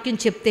వాళ్ళు వాక్యం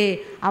చెప్తే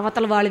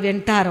అవతల వాళ్ళు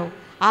వింటారు.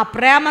 ఆ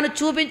ప్రేమను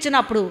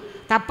చూపించినప్పుడు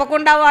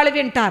తప్పకుండా వాళ్ళు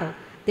వింటారు.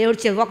 దేవుడు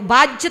ఒక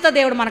బాధ్యత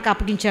దేవుడు మనకు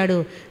అప్పగించాడు.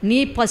 నీ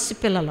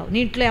పసిపిల్లలు, నీ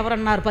ఇంట్లో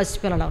ఎవరన్నారు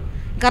పసిపిల్లలు?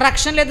 ఇంకా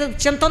రక్షణ లేదు,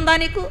 చింత ఉందా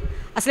నీకు?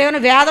 అసలు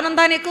ఏమైనా వేదన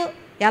ఉందా నీకు?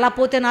 ఎలా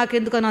పోతే నాకు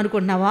ఎందుకని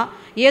అనుకుంటున్నావా?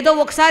 ఏదో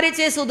ఒకసారి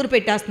చేసి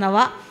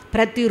వదిలిపెట్టేస్తున్నావా?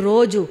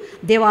 ప్రతిరోజు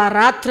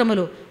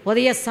దివారాత్రములు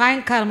ఉదయ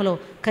సాయంకాలంలో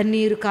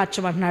కన్నీరు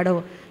కార్చమంటున్నాడు.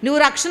 నువ్వు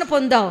రక్షణ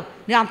పొందావు,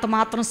 నీ అంత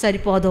మాత్రం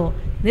సరిపోదు.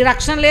 నీ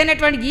రక్షణ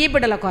లేనటువంటి ఈ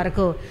బిడ్డల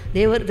కొరకు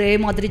దేవుడు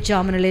మొదటి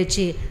జామున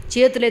లేచి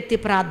చేతులెత్తి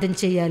ప్రార్థన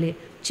చేయాలి.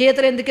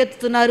 చేతులు ఎందుకు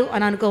ఎత్తుతున్నారు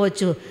అని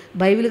అనుకోవచ్చు.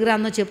 బైబిల్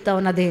గ్రంథం చెప్తా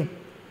ఉన్నది.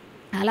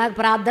 అలా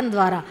ప్రార్థన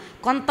ద్వారా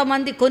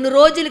కొంతమంది కొన్ని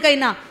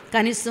రోజులకైనా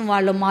కనీసం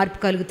వాళ్ళు మార్పు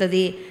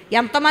కలుగుతుంది.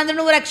 ఎంతమంది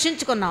నువ్వు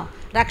రక్షించుకున్నావు?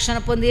 రక్షణ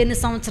పొంది ఎన్ని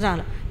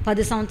సంవత్సరాలు?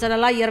 10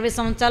 సంవత్సరాల, 20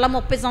 సంవత్సరాల,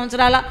 30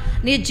 సంవత్సరాల?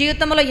 నీ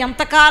జీవితంలో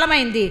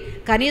ఎంతకాలమైంది?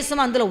 కనీసం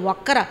అందులో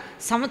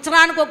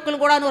సంవత్సరానికి ఒక్కరు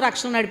కూడా నువ్వు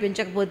రక్షణ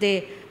నడిపించకపోతే,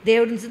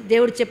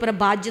 దేవుడు చెప్పిన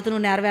బాధ్యతను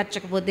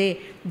నెరవేర్చకపోతే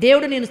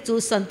దేవుడు నిన్ను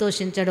చూసి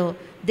సంతోషించడు.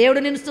 దేవుడు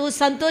నిన్ను చూసి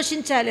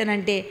సంతోషించాలి అని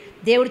అంటే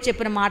దేవుడు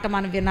చెప్పిన మాట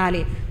మనం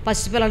వినాలి.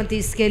 పసిపిల్లలను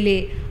తీసుకెళ్ళి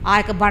ఆ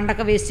యొక్క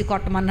బండక వేసి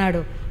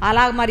కొట్టమన్నాడు.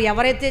 అలా మరి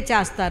ఎవరైతే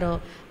చేస్తారో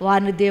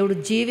వారిని దేవుడు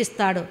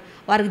జీవిస్తాడు,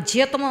 వారికి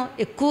జీతము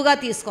ఎక్కువగా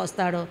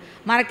తీసుకొస్తాడు.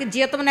 మనకి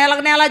జీతం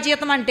నెల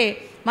జీతం అంటే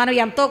మనం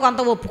ఎంతో కొంత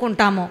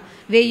ఒప్పుకుంటాము.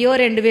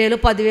 1000, 2000,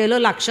 10,000,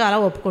 1,00,000 అలా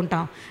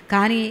ఒప్పుకుంటాం.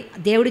 కానీ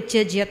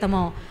దేవుడిచ్చే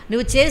జీతము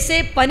నువ్వు చేసే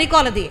పని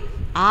కొలది.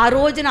 ఆ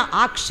రోజున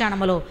ఆ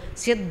క్షణంలో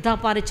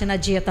సిద్ధపరిచిన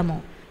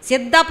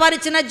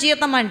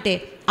జీతం అంటే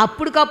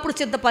అప్పటికప్పుడు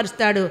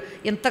సిద్ధపరుస్తాడు.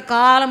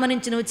 ఇంతకాలం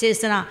నుంచి నువ్వు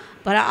చేసిన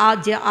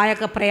ఆ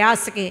యొక్క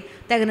ప్రయాసకి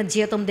తగిన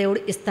జీతం దేవుడు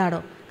ఇస్తాడు.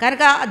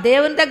 కనుక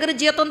దేవుని దగ్గర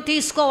జీతం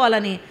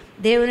తీసుకోవాలని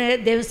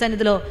దేవుని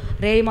సన్నిధిలో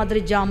రేయి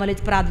మొదటి జాములు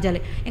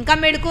ప్రార్థించాలి. ఇంకా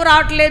మెడుకు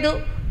రావట్లేదు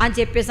అని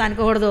చెప్పేసి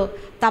అనుకోకూడదు.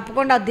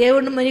 తప్పకుండా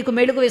దేవుడు నీకు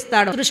మెడుకు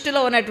ఇస్తాడు.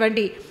 సృష్టిలో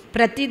ఉన్నటువంటి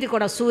ప్రతీది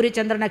కూడా సూర్య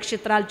చంద్ర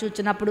నక్షత్రాలు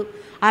చూచినప్పుడు,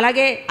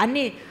 అలాగే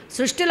అన్ని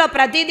సృష్టిలో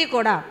ప్రతీది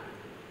కూడా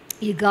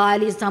ఈ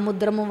గాలి,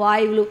 సముద్రము,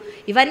 వాయువులు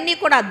ఇవన్నీ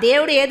కూడా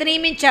దేవుడు ఏది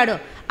నియమించాడో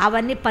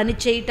అవన్నీ పని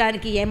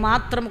చేయటానికి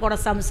ఏమాత్రం కూడా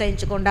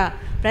సంశయించకుండా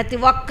ప్రతి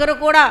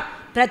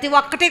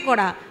ఒక్కటి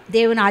కూడా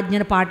దేవుని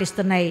ఆజ్ఞను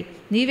పాటిస్తున్నాయి.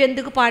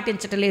 నీవెందుకు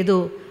పాటించటలేదు?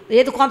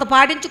 ఏదో కొంత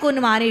పాటించుకొని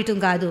మానేయటం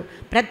కాదు,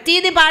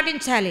 ప్రతీది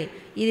పాటించాలి.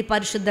 ఇది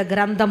పరిశుద్ధ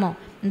గ్రంథము.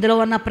 ఇందులో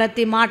ఉన్న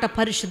ప్రతి మాట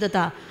పరిశుద్ధత.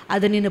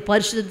 అది నిన్ను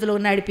పరిశుద్ధతలో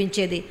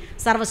నడిపించేది,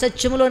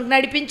 సర్వసత్యములోకి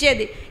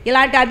నడిపించేది.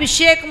 ఇలాంటి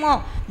అభిషేకము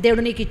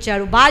దేవుడు నీకు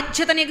ఇచ్చాడు,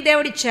 బాధ్యత నీకు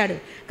దేవుడు ఇచ్చాడు.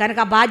 కనుక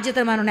ఆ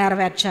బాధ్యతను మనం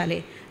నెరవేర్చాలి.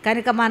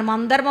 కనుక మనం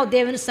అందరము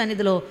దేవుని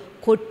సన్నిధిలో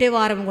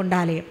కొట్టేవారం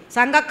ఉండాలి.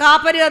 సంఘ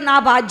కాపరి నా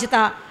బాధ్యత,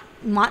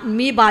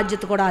 మీ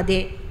బాధ్యత కూడా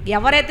అదే.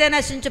 ఎవరైతే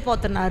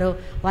నశించిపోతున్నారో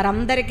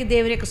వారందరికీ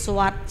దేవుని యొక్క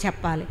సువార్త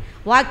చెప్పాలి.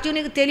 వాక్యం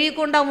నీకు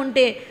తెలియకుండా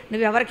ఉంటే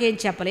నువ్వెవరికి ఏం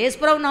చెప్పాలి?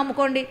 యేసుప్రభువుని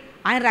నమ్ముకోండి,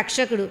 ఆయన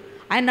రక్షకుడు,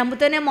 ఆయన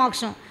నమ్ముతేనే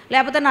మోక్షం,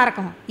 లేకపోతే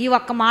నరకం. ఈ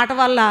ఒక్క మాట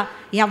వల్ల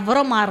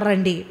ఎవ్వరూ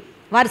మారండి.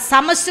 వారి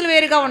సమస్యలు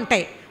వేరుగా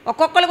ఉంటాయి.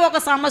 ఒక్కొక్కరికి ఒక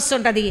సమస్య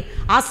ఉంటుంది.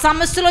 ఆ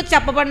సమస్యలో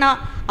చెప్పబడిన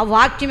ఆ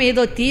వాక్యం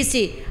ఏదో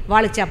తీసి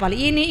వాళ్ళకి చెప్పాలి.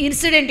 ఈ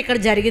ఇన్సిడెంట్ ఇక్కడ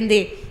జరిగింది,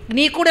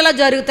 నీకు కూడా ఇలా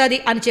జరుగుతుంది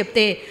అని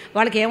చెప్తే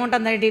వాళ్ళకి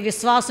ఏముంటుందంటే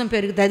విశ్వాసం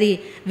పెరుగుతుంది.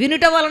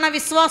 వినుట వలన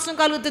విశ్వాసం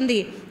కలుగుతుంది.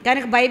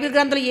 కనుక బైబిల్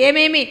గ్రంథంలో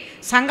ఏమేమి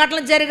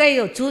సంఘటనలు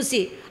జరిగాయో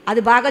చూసి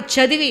అది బాగా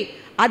చదివి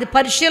అది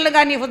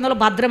పరిశీలనగా నీ హృదయంలో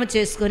భద్రమ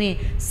చేసుకొని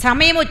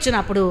సమయం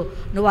వచ్చినప్పుడు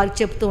నువ్వు వాళ్ళకి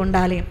చెప్తూ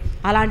ఉండాలి.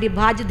 అలాంటి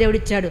బాధ్యత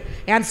దేవుడిచ్చాడు.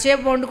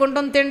 ఎంతసేపు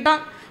వండుకుంటాం, తింటాం,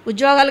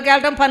 ఉద్యోగాలకు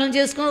వెళ్ళటం, పనులు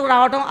చేసుకుని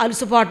రావటం,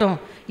 అలసిపోవటం,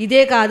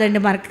 ఇదే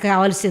కాదండి మనకి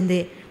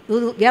కావాల్సింది.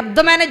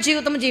 వ్యర్థమైన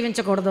జీవితం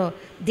జీవించకూడదు.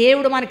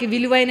 దేవుడు మనకి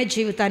విలువైన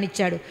జీవితాన్ని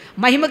ఇచ్చాడు,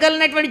 మహిమ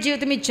కలిగినటువంటి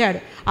జీవితం ఇచ్చాడు.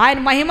 ఆయన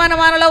మహిమను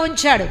మనలో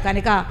ఉంచాడు.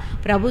 కనుక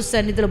ప్రభు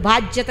సన్నిధిలో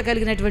బాధ్యత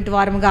కలిగినటువంటి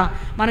వారముగా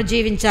మనం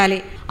జీవించాలి.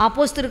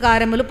 అపోస్తలుల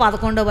కార్యములు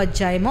 11వ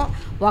అధ్యాయము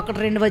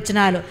 1-2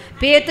 వచనాలు.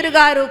 పేతురు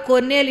గారు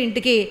కొర్నేలు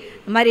ఇంటికి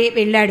మరి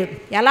వెళ్ళాడు.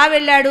 ఎలా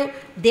వెళ్ళాడు?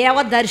 దేవ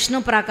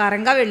దర్శనం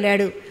ప్రకారంగా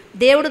వెళ్ళాడు.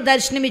 దేవుడు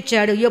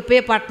దర్శనమిచ్చాడు. యొప్పే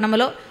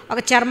పట్టణంలో ఒక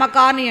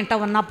చర్మకారుని ఇంట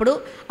ఉన్నప్పుడు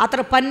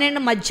అతను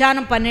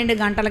మధ్యాహ్నం 12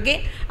 గంటలకి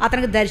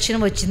అతనికి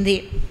దర్శనం వచ్చింది.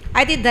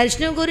 అయితే ఈ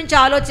దర్శనం గురించి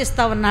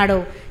ఆలోచిస్తూ ఉన్నాడు.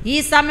 ఈ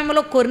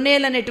సమయంలో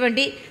కొర్నేలు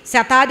అనేటువంటి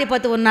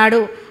శతాధిపతి ఉన్నాడు.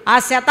 ఆ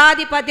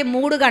శతాధిపతి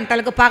 3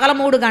 గంటలకు, పగల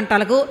 3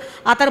 గంటలకు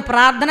అతను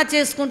ప్రార్థన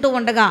చేసుకుంటూ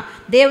ఉండగా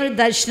దేవుని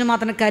దర్శనం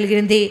అతను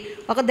కలిగింది.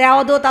 ఒక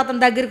దేవదూత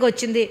అతని దగ్గరికి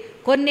వచ్చింది.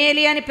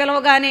 కొర్నేలి అని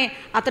పిలవగానే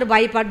అతను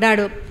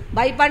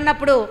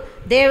భయపడినప్పుడు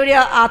దేవుడు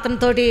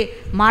అతనితోటి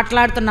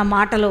మాట్లాడుతున్న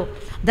మాటలు.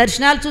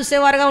 దర్శనాలు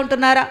చూసేవారుగా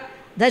ఉంటున్నారా?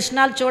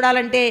 దర్శనాలు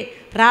చూడాలంటే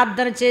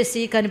ప్రార్థన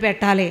చేసి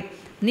కనిపెట్టాలి.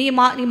 నీ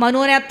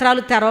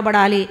మనోనేత్రాలు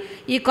తెరవబడాలి.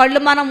 ఈ కళ్ళు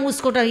మనం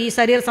మూసుకుంటాం, ఈ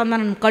శరీర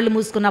సంబంధం కళ్ళు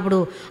మూసుకున్నప్పుడు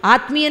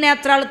ఆత్మీయ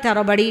నేత్రాలు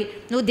తెరవబడి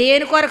నువ్వు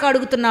దేని కొరకు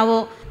అడుగుతున్నావో,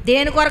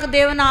 దేని కొరకు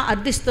దేవుని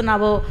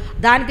అర్థిస్తున్నావో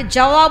దానికి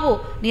జవాబు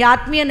నీ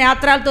ఆత్మీయ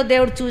నేత్రాలతో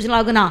దేవుడు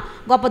చూసినాగున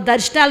గొప్ప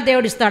దర్శనాలు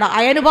దేవుడు ఇస్తాడు.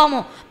 ఆ అనుభవం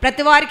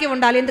ప్రతి వారికి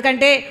ఉండాలి.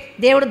 ఎందుకంటే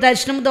దేవుడు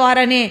దర్శనం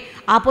ద్వారానే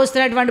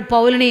అపోస్తలుడైనటువంటి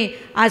పౌలుని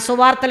ఆ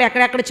సువార్తలు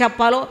ఎక్కడెక్కడ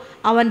చెప్పాలో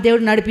అవన్నీ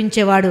దేవుడు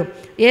నడిపించేవాడు,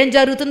 ఏం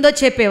జరుగుతుందో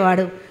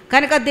చెప్పేవాడు.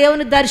 కనుక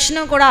దేవుని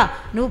దర్శనం కూడా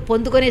నువ్వు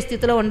పొందుకునే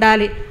స్థితిలో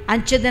ఉండాలి.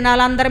 అంచె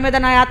దినాలందరి మీద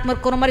నా ఆత్మ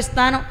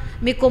కుమ్మరిస్తాను,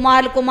 మీ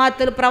కుమారులు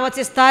కుమార్తెలు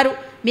ప్రవచిస్తారు,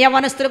 మీ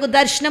యవనస్తులకు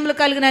దర్శనములు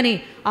కలిగినని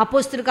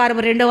అపోస్తుల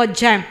కార్యము 2వ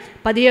అధ్యాయం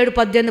 17,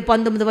 18,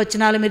 19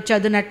 వచనాలు మీరు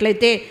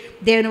చదివినట్లయితే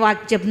దేవుని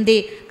వాక్యం చెప్తుంది.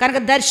 కనుక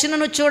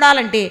దర్శనను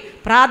చూడాలంటే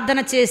ప్రార్థన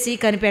చేసి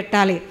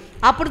కనిపెట్టాలి,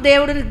 అప్పుడు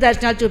దేవుడు నీకు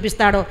దర్శనాలు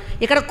చూపిస్తాడు.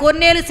 ఇక్కడ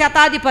కొన్నేలు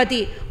శతాధిపతి,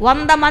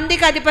 100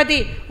 మందికి అధిపతి,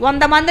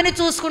 100 మందిని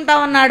చూసుకుంటా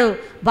ఉన్నాడు.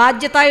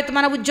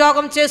 బాధ్యతాయుతమైన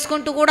ఉద్యోగం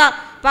చేసుకుంటూ కూడా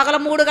పగల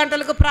 3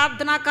 గంటలకు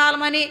ప్రార్థనా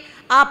కాలమని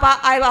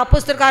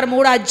అపోస్తలుల కార్యం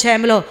 3వ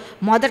అధ్యాయంలో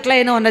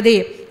మొదట్లైన ఉన్నది.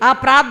 ఆ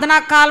ప్రార్థనా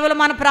కాలంలో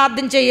మనం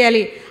ప్రార్థన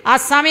చేయాలి, ఆ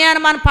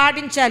సమయాన్ని మనం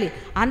పాటించాలి.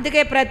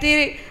 అందుకే ప్రతి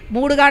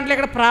 3 గంటలు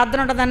ఇక్కడ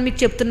ప్రార్థన ఉంటుందని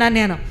మీకు చెప్తున్నాను.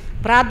 నేను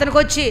ప్రార్థనకు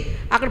వచ్చి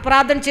అక్కడ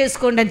ప్రార్థన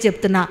చేసుకోండి అని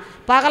చెప్తున్నా.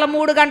 పగల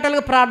 3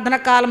 గంటలకు ప్రార్థన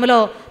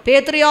కాలంలో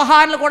పేతురు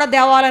యోహానులు కూడా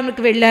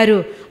దేవాలయానికి వెళ్ళారు,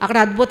 అక్కడ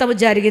అద్భుతం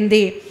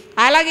జరిగింది.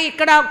 అలాగే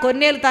ఇక్కడ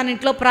కొన్నేళ్ళు తన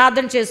ఇంట్లో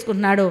ప్రార్థన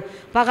చేసుకుంటున్నాడు.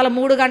 పగల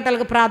 3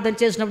 గంటలకు ప్రార్థన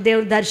చేసినప్పుడు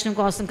దేవుడి దర్శనం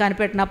కోసం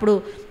కనిపెట్టినప్పుడు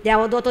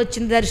దేవదూత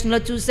వచ్చిన దర్శనంలో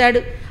చూశాడు.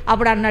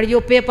 అప్పుడు అన్నాడు,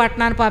 యొప్పే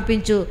పట్టణాన్ని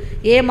పంపించు,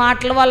 ఏ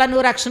మాటల వల్ల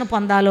నువ్వు రక్షణ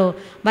పొందాలో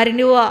మరి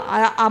నువ్వు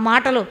ఆ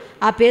మాటలు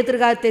ఆ పేతురు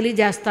గారు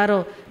తెలియజేస్తారో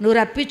నువ్వు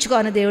రప్పించుకో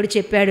అని దేవుడు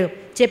చెప్పాడు.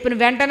 చెప్పిన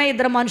వెంటనే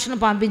 2 మనుషులను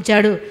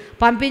పంపించాడు.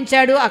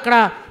 అక్కడ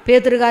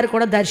పేతురు గారు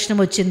కూడా దర్శనం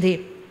వచ్చింది.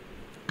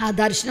 ఆ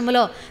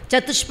దర్శనంలో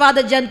చతుష్పాద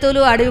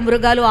జంతువులు, అడవి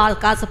మృగాలు,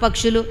 ఆకాశ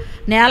పక్షులు,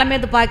 నేల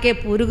మీద పాకే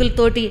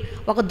పురుగులతోటి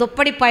ఒక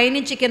దుప్పటి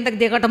పైనుంచి కిందకి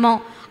దిగటమో,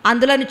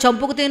 అందులోని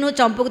చంపుకు తిను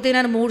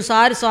అని 3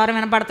 సార్లు స్వరం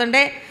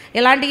వినపడుతుండే.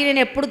 ఇలాంటివి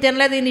నేను ఎప్పుడు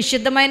తినలేదు, ఈ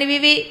నిషిద్ధమైనవి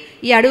ఇవి.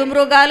 ఈ అడవి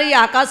మృగాలు, ఈ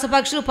ఆకాశ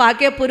పక్షులు,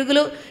 పాకే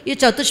పురుగులు, ఈ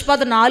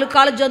చతుష్పాద 4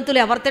 కాళ్ళ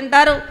జంతువులు ఎవరు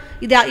తింటారు,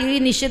 ఇవి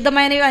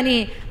నిషిద్ధమైనవి అని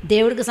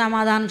దేవుడికి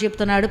సమాధానం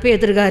చెప్తున్నాడు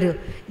పేతురు గారు.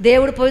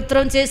 దేవుడు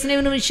పవిత్రం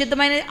చేసినవి నువ్వు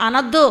నిషిద్ధమైనవి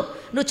అనొద్దు,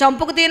 నువ్వు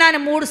చంపుకు తినా అని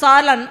 3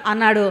 సార్లు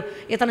అన్నాడు.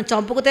 ఇతను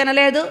చంపుకు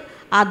తినలేదు,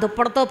 ఆ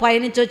దుప్పటితో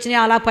పైనుంచి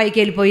వచ్చినాయి అలా పైకి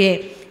వెళ్ళిపోయాయి.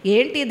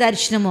 ఏంటి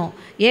దర్శనమో,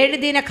 ఏంటి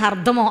దీనికి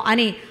అర్థమో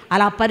అని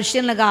అలా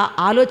పరిశీలనగా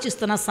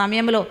ఆలోచిస్తున్న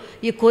సమయంలో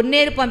ఈ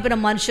కొన్నేరు పంపిన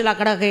మనుషులు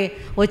అక్కడికి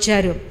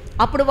వచ్చారు.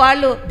 అప్పుడు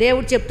వాళ్ళు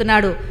దేవుడు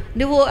చెప్తున్నాడు,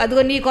 నువ్వు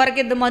అదిగో నీ కొరకు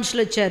 2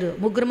 మనుషులు వచ్చారు,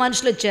 3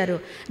 మనుషులు వచ్చారు,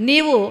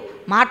 నీవు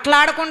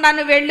మాట్లాడకుండా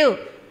నువ్వు వెళ్ళు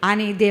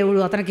అని దేవుడు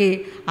అతనికి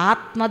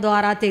ఆత్మ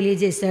ద్వారా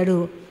తెలియజేశాడు.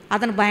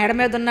 అతను మేడ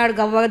మీద ఉన్నాడు,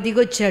 గవ్వగా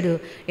దిగొచ్చాడు.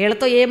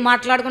 వీళ్ళతో ఏం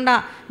మాట్లాడకుండా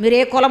మీరు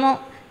ఏ కులమో,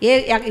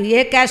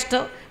 ఏ క్యాస్ట్,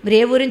 మీరు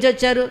ఏ ఊరించి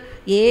వచ్చారు,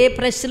 ఏ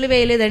ప్రశ్నలు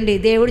వేయలేదండి.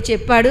 దేవుడు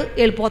చెప్పాడు,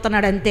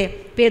 వెళ్ళిపోతున్నాడు అంతే.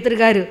 పేతురు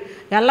గారు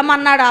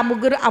వెళ్ళమన్నాడు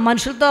ఆ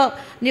మనుషులతో,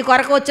 నీ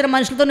కొరకు వచ్చిన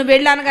మనుషులతో నువ్వు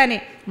వెళ్ళాను కానీ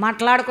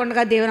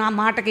మాట్లాడకుండా దేవుని ఆ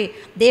మాటకి,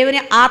 దేవుని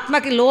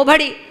ఆత్మకి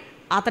లోబడి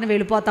అతను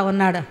వెళ్ళిపోతా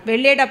ఉన్నాడు.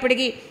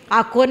 వెళ్ళేటప్పటికి ఆ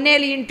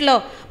కొన్నేలు ఇంట్లో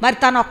మరి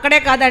తను ఒక్కడే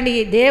కాదండి,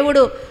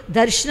 దేవుడు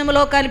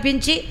దర్శనంలో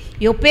కనిపించి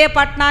యొప్పే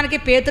పట్టణానికి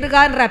పేతురు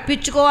గారిని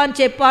రప్పించుకో అని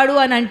చెప్పాడు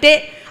అని అంటే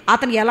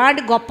అతను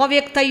ఎలాంటి గొప్ప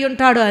వ్యక్తి అయి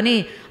ఉంటాడు అని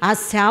ఆ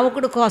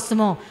సేవకుడు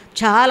కోసము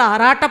చాలా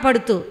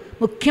ఆరాటపడుతూ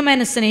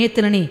ముఖ్యమైన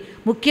స్నేహితులని,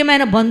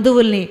 ముఖ్యమైన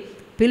బంధువుల్ని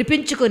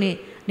పిలిపించుకొని,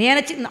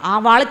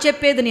 వాళ్ళు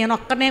చెప్పేది నేను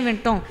ఒక్కనే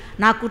వినటం,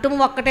 నా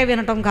కుటుంబం ఒక్కటే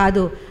వినటం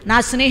కాదు, నా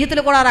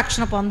స్నేహితులు కూడా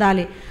రక్షణ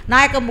పొందాలి, నా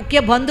యొక్క ముఖ్య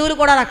బంధువులు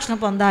కూడా రక్షణ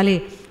పొందాలి,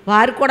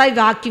 వారు కూడా ఈ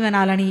వాక్యం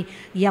వినాలని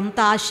ఎంత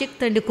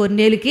ఆసక్తి అండి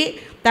కొన్నేళ్ళకి.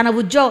 తన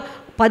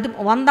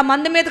 100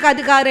 మంది మీదకి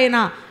అధికారైన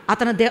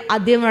అతను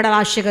దేవుడు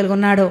ఆశ కలిగి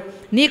ఉన్నాడు.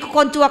 నీకు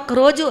కొంచెం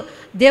ఒక్కరోజు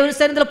దేవుని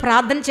సన్నిధిలో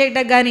ప్రార్థన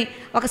చేయడానికి కానీ,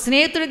 ఒక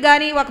స్నేహితుడికి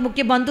కానీ, ఒక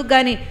ముఖ్య బంధువుకి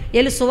కానీ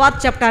వెళ్ళి సువార్త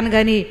చెప్పడానికి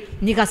కానీ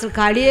నీకు అసలు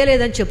ఖాళీయే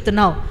లేదని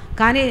చెప్తున్నావు.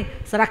 కానీ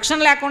రక్షణ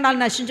లేకుండా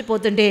వాళ్ళు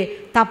నశించిపోతుంటే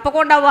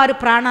తప్పకుండా వారి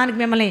ప్రాణానికి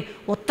మిమ్మల్ని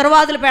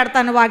ఉత్తరవాదులు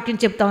పెడతానని వాక్యం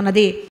చెప్తా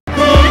ఉన్నది.